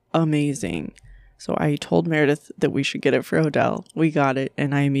amazing. So I told Meredith that we should get it for Odell. We got it,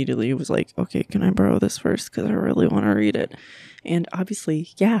 and I immediately was like, okay, can I borrow this first? Because I really want to read it. And obviously,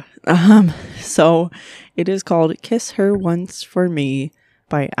 yeah. So it is called Kiss Her Once for Me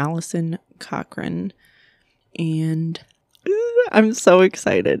by Allison Cochran. And I'm so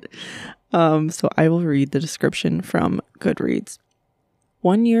excited. So I will read the description from Goodreads.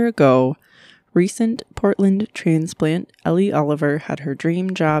 1 year ago, recent Portland transplant Ellie Oliver had her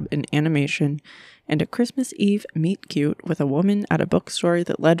dream job in animation and a Christmas Eve meet-cute with a woman at a bookstore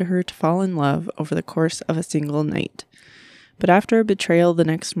that led her to fall in love over the course of a single night. But after a betrayal the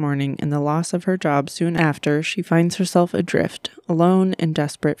next morning and the loss of her job soon after, she finds herself adrift, alone and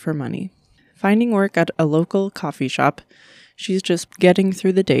desperate for money. Finding work at a local coffee shop, she's just getting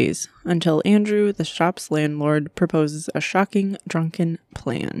through the days until Andrew, the shop's landlord, proposes a shocking, drunken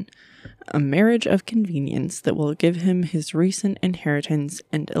plan. A marriage of convenience that will give him his recent inheritance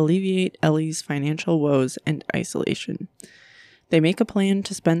and alleviate Ellie's financial woes and isolation. They make a plan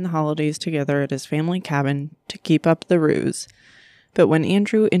to spend the holidays together at his family cabin to keep up the ruse. But when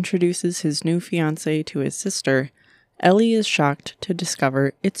Andrew introduces his new fiancée to his sister, Ellie is shocked to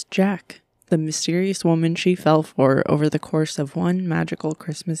discover it's Jack, the mysterious woman she fell for over the course of one magical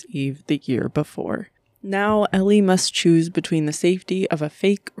Christmas Eve the year before. Now Ellie must choose between the safety of a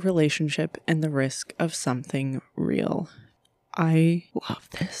fake relationship and the risk of something real. I love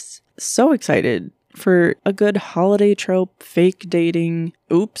this. So excited for a good holiday trope, fake dating.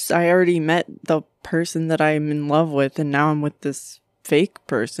 Oops, I already met the person that I'm in love with and now I'm with this fake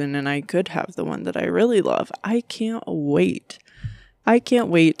person and I could have the one that I really love. I can't wait. I can't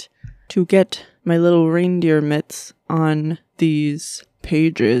wait to get my little reindeer mitts on these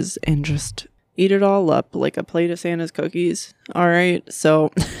pages and just eat it all up like a plate of Santa's cookies. All right,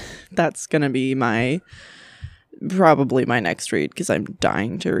 so that's gonna be probably my next read because I'm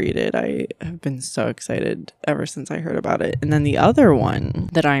dying to read it. I have been so excited ever since I heard about it. And then the other one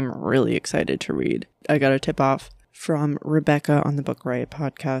that I'm really excited to read, I got a tip off from Rebecca on the Book Riot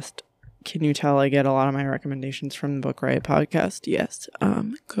podcast. Can you tell I get a lot of my recommendations from the Book Riot podcast? Yes,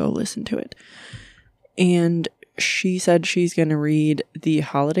 go listen to it. And she said she's going to read The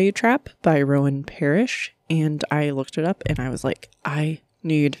Holiday Trap by Rowan Parrish. And I looked it up and I was like, I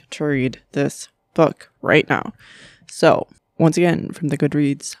need to read this book right now. So, once again, from the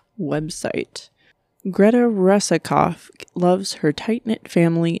Goodreads website, Greta Russakoff loves her tight-knit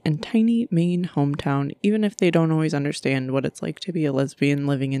family and tiny Maine hometown, even if they don't always understand what it's like to be a lesbian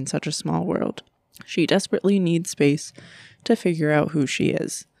living in such a small world. She desperately needs space to figure out who she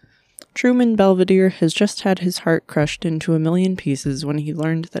is. Truman Belvedere has just had his heart crushed into a million pieces when he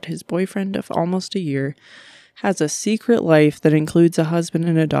learned that his boyfriend of almost a year has a secret life that includes a husband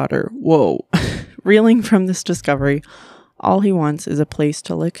and a daughter. Whoa. Reeling from this discovery, all he wants is a place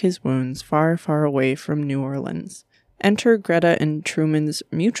to lick his wounds far, far away from New Orleans. Enter Greta and Truman's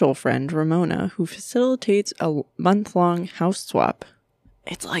mutual friend, Ramona, who facilitates a month-long house swap.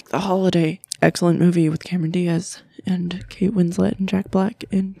 It's like The Holiday. Excellent movie with Cameron Diaz and Kate Winslet and Jack Black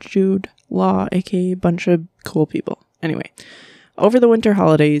and Jude Law, aka a bunch of cool people. Anyway, over the winter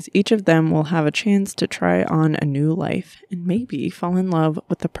holidays, each of them will have a chance to try on a new life and maybe fall in love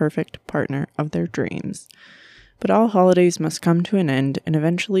with the perfect partner of their dreams. But all holidays must come to an end, and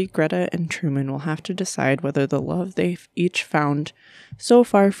eventually Greta and Truman will have to decide whether the love they've each found so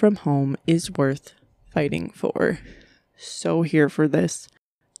far from home is worth fighting for. So here for this.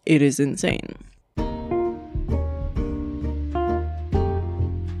 It is insane.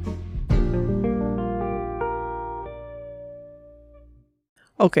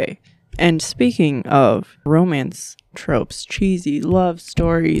 Okay, and speaking of romance tropes, cheesy love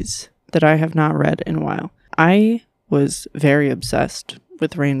stories that I have not read in a while, I was very obsessed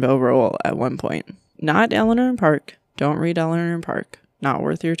with Rainbow Rowell at one point. Not Eleanor and Park. Don't read Eleanor and Park. Not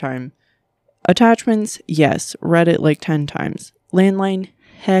worth your time. Attachments, yes. Read it like 10 times. Landline,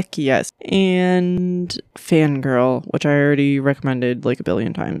 heck yes. And Fangirl, which I already recommended like a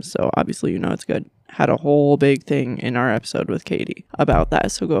billion times, so obviously you know it's good. Had a whole big thing in our episode with Katie about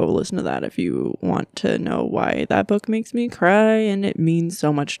that, so go listen to that if you want to know why that book makes me cry and it means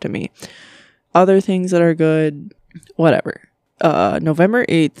so much to me. Other things that are good, whatever. November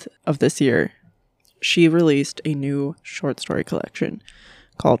 8th of this year, she released a new short story collection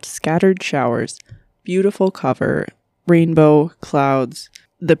called Scattered Showers. Beautiful cover, rainbow clouds.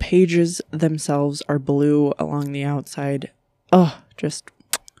 The pages themselves are blue along the outside. Oh, just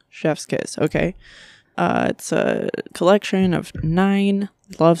chef's kiss, okay? It's a collection of 9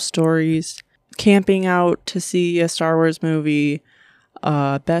 love stories, camping out to see a Star Wars movie,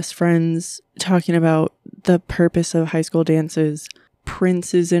 best friends talking about the purpose of high school dances,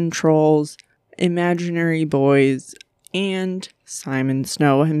 princes and trolls, imaginary boys, and Simon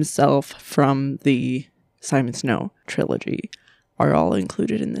Snow himself from the Simon Snow trilogy are all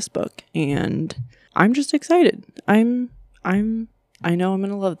included in this book. And I'm just excited. I know I'm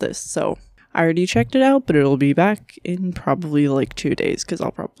gonna love this. So I already checked it out, but it'll be back in probably like 2 days because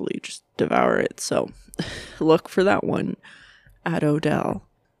I'll probably just devour it. So look for that one at Odell.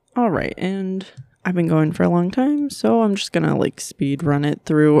 All right, and I've been going for a long time, so I'm just gonna like speed run it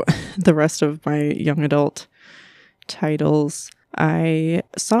through the rest of my young adult titles. I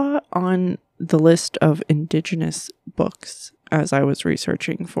saw on the list of Indigenous books as I was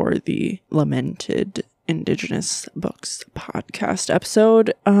researching for the Lamented Indigenous Books podcast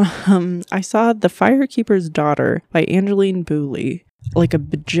episode. I saw The Firekeeper's Daughter by Angeline Boulley like a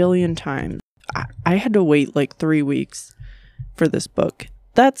bajillion times. I had to wait like 3 weeks for this book.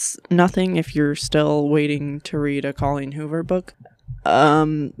 That's nothing if you're still waiting to read a Colleen Hoover book.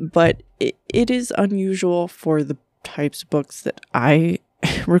 But it is unusual for the types of books that I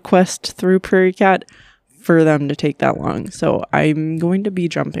request through Prairie Cat for them to take that long. So I'm going to be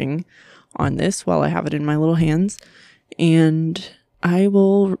jumping on this while I have it in my little hands, and I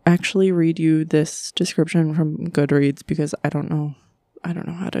will actually read you this description from Goodreads because I don't know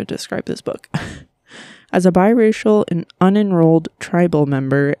how to describe this book. As a biracial and unenrolled tribal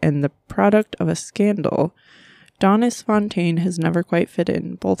member and the product of a scandal, Donis Fontaine has never quite fit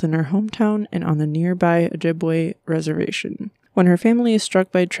in, both in her hometown and on the nearby Ojibwe reservation. When her family is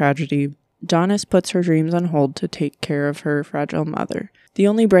struck by tragedy, Donis puts her dreams on hold to take care of her fragile mother. The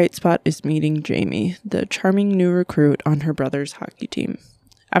only bright spot is meeting Jamie, the charming new recruit on her brother's hockey team.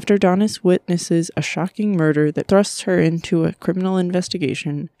 After Donis witnesses a shocking murder that thrusts her into a criminal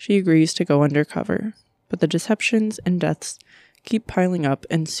investigation, she agrees to go undercover. But the deceptions and deaths keep piling up,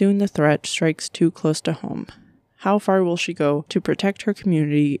 and soon the threat strikes too close to home. How far will she go to protect her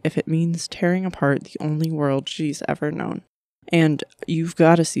community if it means tearing apart the only world she's ever known? And you've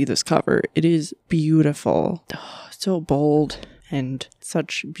got to see this cover. It is beautiful. Oh, so bold and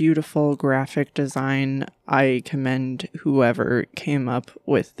such beautiful graphic design. I commend whoever came up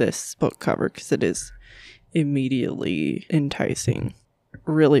with this book cover because it is immediately enticing.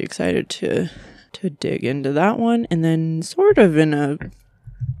 Really excited to dig into that one. And then sort of in a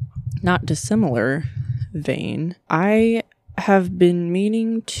not dissimilar vein, I have been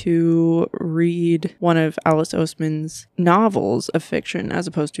meaning to read one of Alice Oseman's novels of fiction as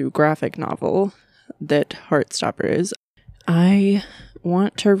opposed to graphic novel that Heartstopper is. I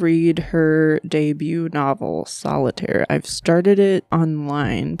want to read her debut novel, Solitaire. I've started it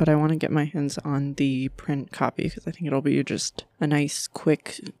online, but I want to get my hands on the print copy because I think it'll be just a nice,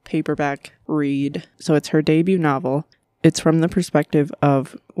 quick paperback read. So it's her debut novel. It's from the perspective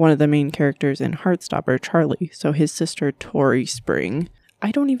of one of the main characters in Heartstopper, Charlie, so his sister Tori Spring. I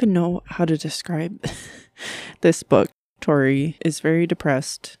don't even know how to describe this book. Tori is very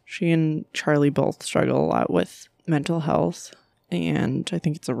depressed. She and Charlie both struggle a lot with mental health, and I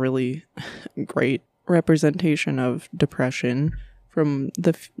think it's a really great representation of depression from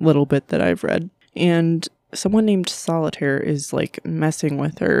the little bit that I've read. And someone named Solitaire is like messing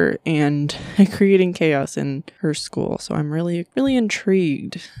with her and creating chaos in her school. So I'm really, really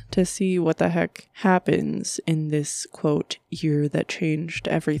intrigued to see what the heck happens in this, quote, year that changed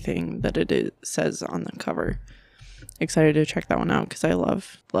everything that it says on the cover. Excited to check that one out because I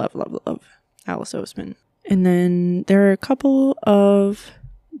love Alice Oseman. And then there are a couple of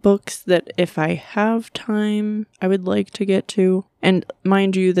books that if I have time, I would like to get to. And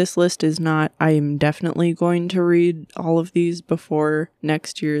mind you, this list is not, I am definitely going to read all of these before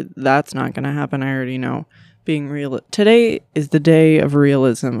next year. That's not going to happen. I already know. Being real. Today is the day of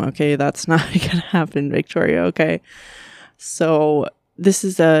realism, okay? That's not going to happen, Victoria, okay? So this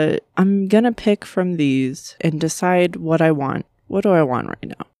is I'm going to pick from these and decide what I want. What do I want right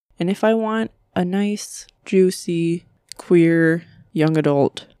now? And if I want a nice, juicy, queer, young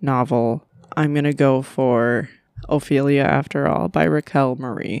adult novel, I'm going to go for Ophelia After All by Raquel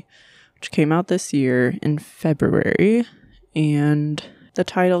Marie, which came out this year in February. And the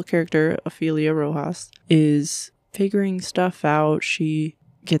title character, Ophelia Rojas, is figuring stuff out. She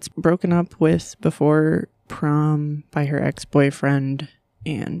gets broken up with before prom by her ex-boyfriend,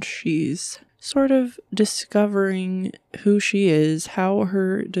 and she's sort of discovering who she is, how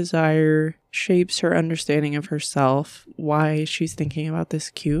her desire shapes her understanding of herself, why she's thinking about this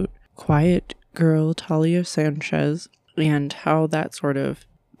cute, quiet girl, Talia Sanchez, and how that sort of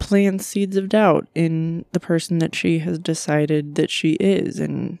plants seeds of doubt in the person that she has decided that she is.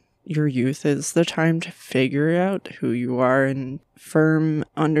 And your youth is the time to figure out who you are, and firm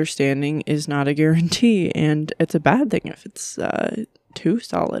understanding is not a guarantee, and it's a bad thing if it's too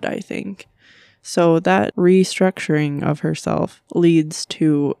solid, I think. So that restructuring of herself leads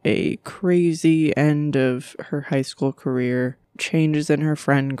to a crazy end of her high school career, changes in her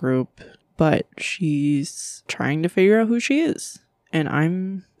friend group, but she's trying to figure out who she is. And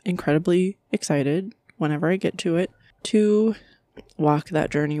I'm incredibly excited whenever I get to it to walk that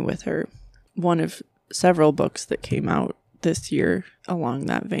journey with her. One of several books that came out this year along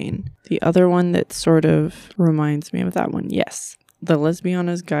that vein. The other one that sort of reminds me of that one, yes, The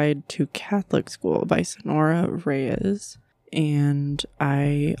Lesbiana's Guide to Catholic School by Sonora Reyes. And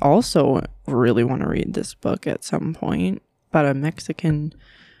I also really want to read this book at some point, about a Mexican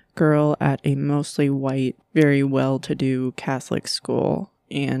girl at a mostly white, very well-to-do Catholic school.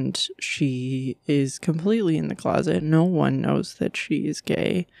 And she is completely in the closet. No one knows that she is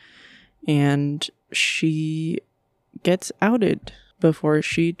gay. And she gets outed before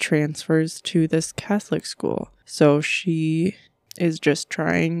she transfers to this Catholic school. So she is just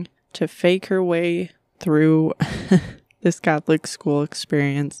trying to fake her way through this Catholic school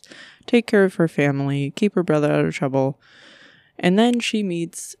experience, take care of her family, keep her brother out of trouble. And then she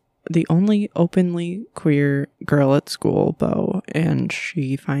meets the only openly queer girl at school, Beau, and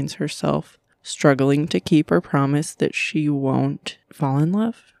she finds herself struggling to keep her promise that she won't fall in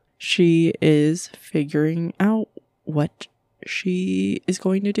love. She is figuring out what she is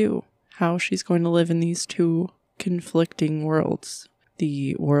going to do, how she's going to live in these two conflicting worlds.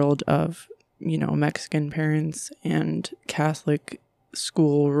 The world of, Mexican parents and Catholic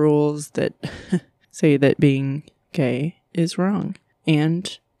school rules that say that being gay is wrong.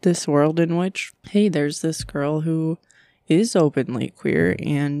 And this world in which, hey, there's this girl who is openly queer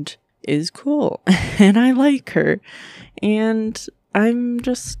and is cool and I like her. And I'm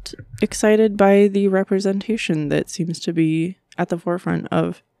just excited by the representation that seems to be at the forefront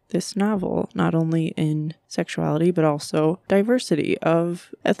of this novel, not only in sexuality, but also diversity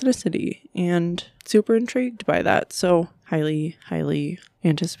of ethnicity, and super intrigued by that. So highly, highly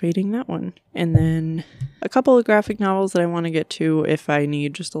anticipating that one. And then a couple of graphic novels that I want to get to if I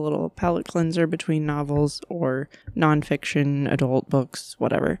need just a little palate cleanser between novels or nonfiction, adult books,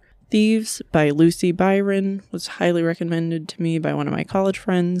 whatever. Thieves by Lucy Byron was highly recommended to me by one of my college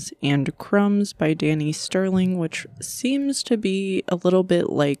friends, and Crumbs by Danny Sterling, which seems to be a little bit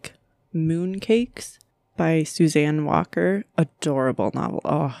like Mooncakes by Suzanne Walker. Adorable novel.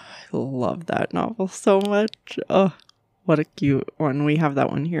 Oh, I love that novel so much. Oh, what a cute one. We have that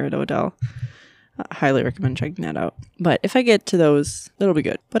one here at Odell. Highly recommend checking that out. But if I get to those, it'll be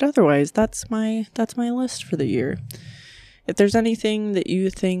good. But otherwise, that's my list for the year. If there's anything that you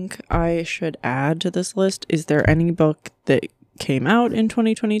think I should add to this list, is there any book that came out in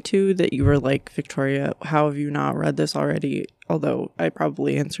 2022 that you were like, Victoria, how have you not read this already? Although I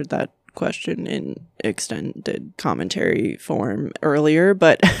probably answered that question in extended commentary form earlier,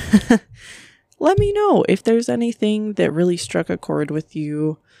 but let me know if there's anything that really struck a chord with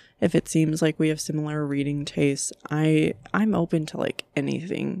you. If it seems like we have similar reading tastes, I'm open to like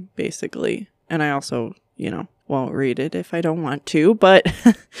anything basically. And I also, won't read it if I don't want to, but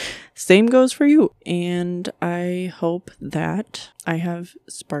same goes for you. And I hope that I have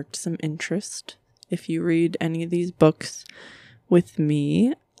sparked some interest. If you read any of these books with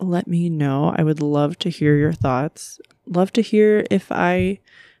me, let me know. I would love to hear your thoughts. Love to hear if I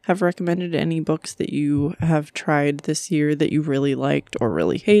have recommended any books that you have tried this year that you really liked or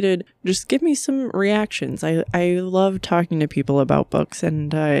really hated. Just give me some reactions. I love talking to people about books,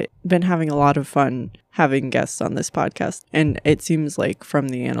 and I've been having a lot of fun having guests on this podcast. And it seems like from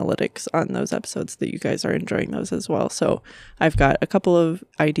the analytics on those episodes that you guys are enjoying those as well. So I've got a couple of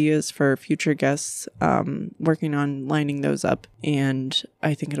ideas for future guests, working on lining those up. And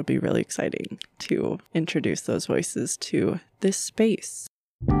I think it'll be really exciting to introduce those voices to this space.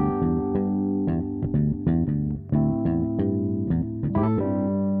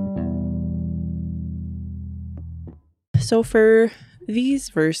 So for these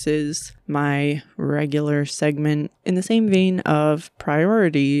versus my regular segment, in the same vein of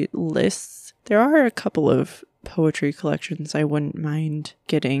priority lists, there are a couple of poetry collections I wouldn't mind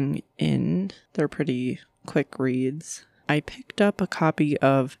getting in. They're pretty quick reads. I picked up a copy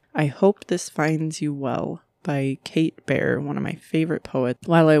of I Hope This Finds You Well by Kate Baer, one of my favorite poets,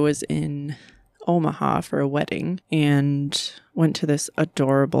 while I was in Omaha for a wedding and went to this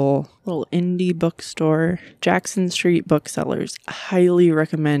adorable little indie bookstore, Jackson Street Booksellers. I highly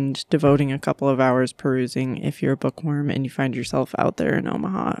recommend devoting a couple of hours perusing if you're a bookworm and you find yourself out there in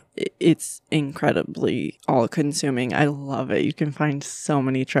Omaha. It's incredibly all-consuming. I love it. You can find so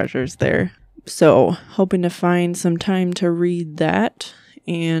many treasures there. So, hoping to find some time to read that.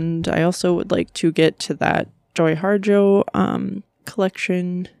 And I also would like to get to that Joy Harjo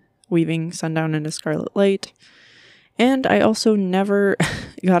collection, Weaving Sundown into Scarlet Light. And I also never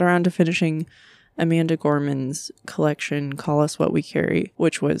got around to finishing Amanda Gorman's collection, Call Us What We Carry,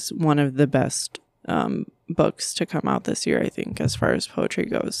 which was one of the best books to come out this year, I think, as far as poetry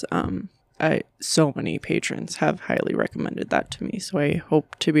goes. So many patrons have highly recommended that to me, so I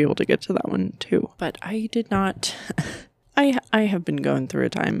hope to be able to get to that one too. But I did not... I have been going through a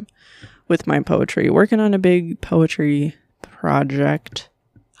time with my poetry, working on a big poetry project,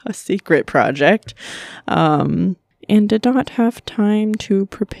 a secret project, and did not have time to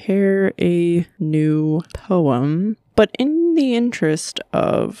prepare a new poem. But in the interest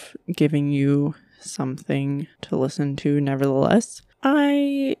of giving you something to listen to nevertheless,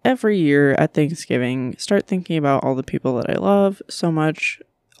 I, every year at Thanksgiving, start thinking about all the people that I love so much,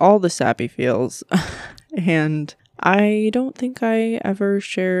 all the sappy feels, and I don't think I ever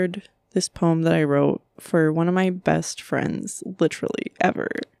shared this poem that I wrote for one of my best friends, literally ever,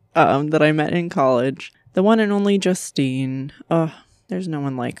 that I met in college. The one and only Justine. There's no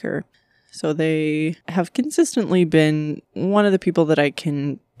one like her. So they have consistently been one of the people that I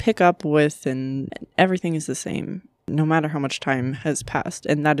can pick up with, and everything is the same, no matter how much time has passed.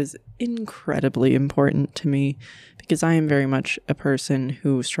 And that is incredibly important to me because I am very much a person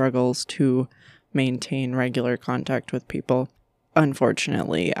who struggles to maintain regular contact with people.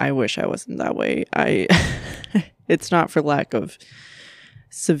 Unfortunately, I wish I wasn't that way. It's not for lack of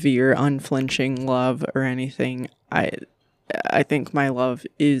severe, unflinching love or anything. I think my love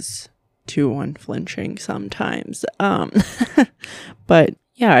is too unflinching sometimes. But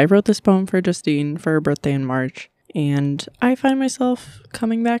yeah, I wrote this poem for Justine for her birthday in March, and I find myself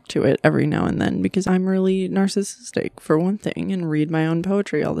coming back to it every now and then because I'm really narcissistic, for one thing, and read my own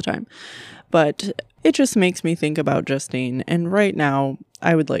poetry all the time. But it just makes me think about Justine, and right now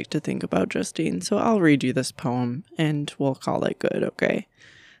I would like to think about Justine, so I'll read you this poem and we'll call it good, okay?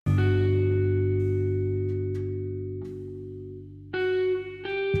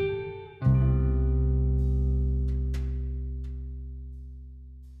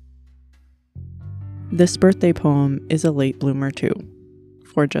 This birthday poem is a late bloomer too,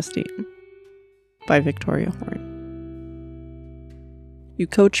 for Justine, by Victoria Horn. You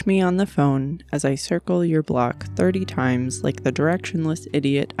coach me on the phone as I circle your block 30 times like the directionless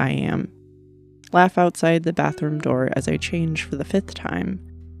idiot I am. Laugh outside the bathroom door as I change for the 5th time.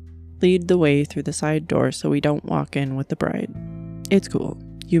 Lead the way through the side door so we don't walk in with the bride. It's cool.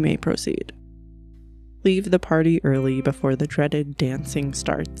 You may proceed. Leave the party early before the dreaded dancing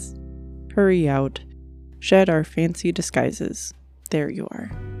starts. Hurry out. Shed our fancy disguises. There you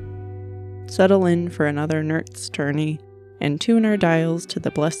are. Settle in for another Nert's tourney and tune our dials to the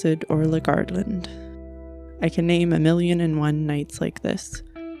blessed Orla Gardland. I can name 1,000,001 nights like this,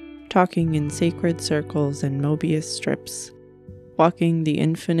 talking in sacred circles and Mobius strips, walking the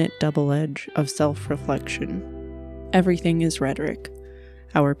infinite double edge of self-reflection. Everything is rhetoric,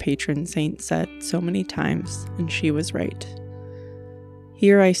 our patron saint said so many times, and she was right.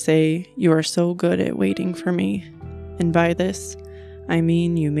 Here I say, you are so good at waiting for me, and by this, I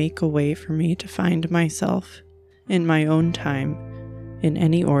mean you make a way for me to find myself, in my own time, in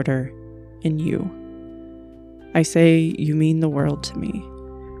any order, in you. I say you mean the world to me,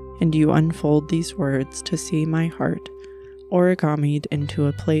 and you unfold these words to see my heart origamied into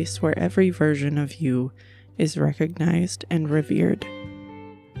a place where every version of you is recognized and revered.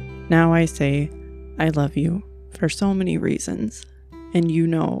 Now I say, I love you for so many reasons, and you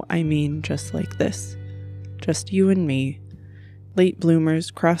know I mean just like this, just you and me, late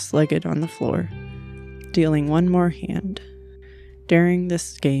bloomers cross-legged on the floor, dealing one more hand, daring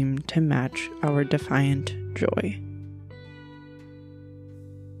this game to match our defiant joy.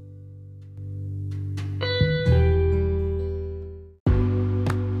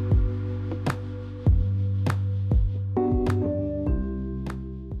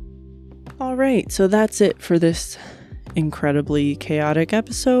 All right, so that's it for this incredibly chaotic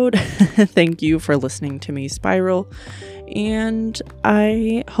episode. Thank you for listening to me spiral, and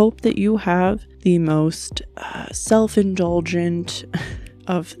I hope that you have the most self-indulgent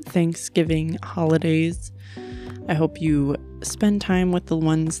of Thanksgiving holidays. I hope you spend time with the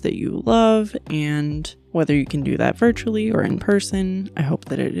ones that you love, and whether you can do that virtually or in person, I hope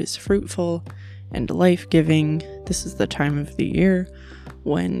that it is fruitful and life-giving. This is the time of the year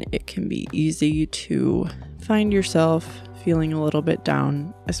when it can be easy to find yourself feeling a little bit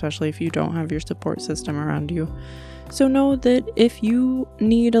down, especially if you don't have your support system around you. So know that if you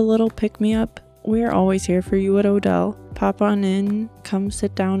need a little pick-me-up, we're always here for you at Odell. Pop on in, come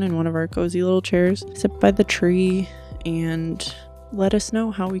sit down in one of our cozy little chairs, sit by the tree, and let us know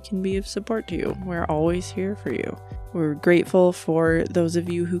how we can be of support to you. We're always here for you. We're grateful for those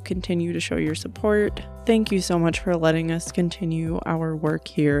of you who continue to show your support. Thank you so much for letting us continue our work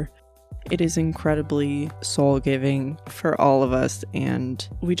here. It is incredibly soul-giving for all of us, and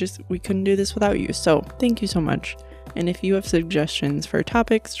we couldn't do this without you. So thank you so much. And if you have suggestions for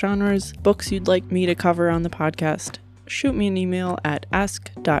topics, genres, books you'd like me to cover on the podcast, shoot me an email at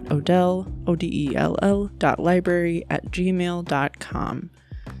ask.odell.library@gmail.com.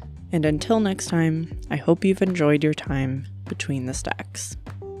 And until next time, I hope you've enjoyed your time between the stacks.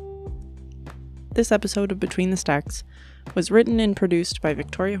 This episode of Between the Stacks was written and produced by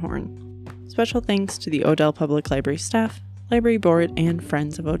Victoria Horn. Special thanks to the Odell Public Library staff, library board, and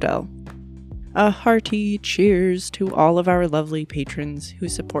friends of Odell. A hearty cheers to all of our lovely patrons who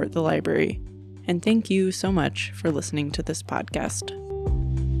support the library. And thank you so much for listening to this podcast.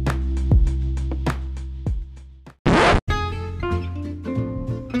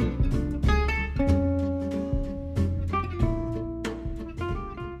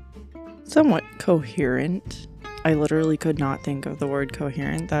 Somewhat coherent. I literally could not think of the word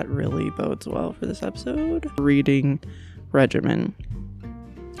coherent. That really bodes well for this episode. Reading regimen.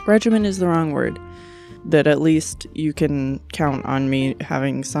 Regimen is the wrong word, but at least you can count on me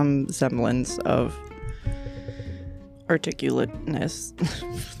having some semblance of articulateness.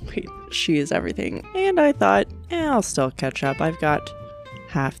 Wait, she is everything. And I thought, I'll still catch up. I've got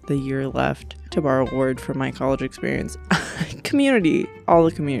half the year left, to borrow a word from my college experience. Community, all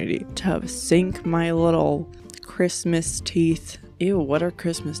the community, to sink my little Christmas teeth. Ew, what are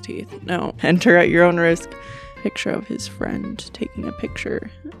Christmas teeth? No. Enter at your own risk. Picture of his friend taking a picture.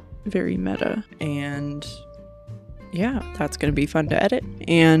 Very meta. And yeah, that's gonna be fun to edit.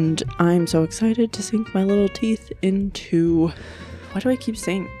 And I'm so excited to sink my little teeth into... Why do I keep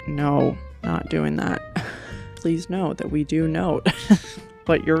saying... No, not doing that. Please know that we do note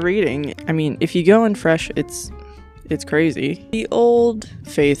what you're reading. I mean, if you go in fresh, it's crazy. The old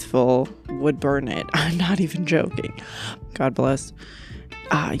faithful would burn it. I'm not even joking. God bless.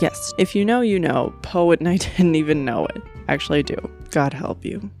 Yes. If you know, you know. Poet and I didn't even know it. Actually, I do. God help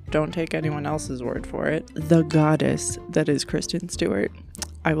you. Don't take anyone else's word for it. The goddess that is Kristen Stewart.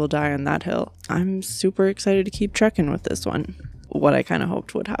 I will die on that hill. I'm super excited to keep trekking with this one. What I kind of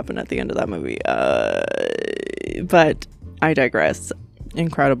hoped would happen at the end of that movie. But I digress.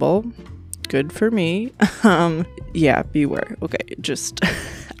 Incredible. Good for me. Yeah, beware. Okay, just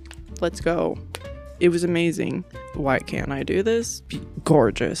let's go. It was amazing. Why can't I do this?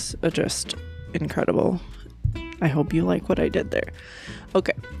 Gorgeous. Just incredible. I hope you like what I did there.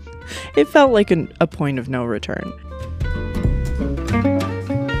 Okay. It felt like a point of no return.